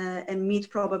and meet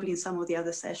probably in some of the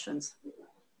other sessions.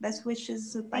 Best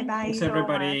wishes. Bye-bye. Thanks,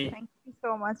 everybody. Thank you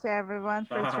so much, everyone,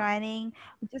 for joining.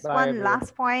 Just Bye, one everyone.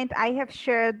 last point. I have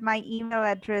shared my email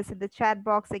address in the chat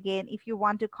box again. If you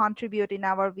want to contribute in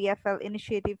our VFL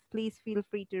initiative, please feel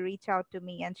free to reach out to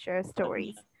me and share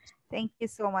stories. Thank you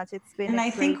so much. It's been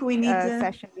a great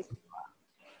session with you.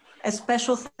 A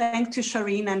special thanks to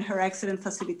Shireen and her excellent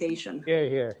facilitation.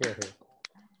 Here.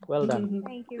 Well done.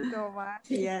 Thank you so much.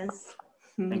 Yes.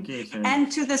 Thank you.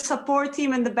 And to the support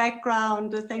team in the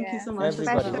background, thank you so much.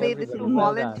 Especially the two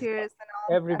volunteers and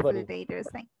all facilitators.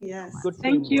 Thank you. Yes. Good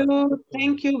Thank you.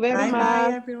 Thank you very much.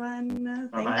 Bye, everyone.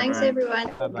 Thanks, everyone.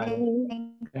 Bye-bye.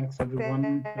 Thanks. Thanks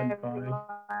everyone, and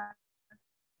bye.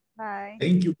 Bye.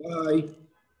 Thank you, bye.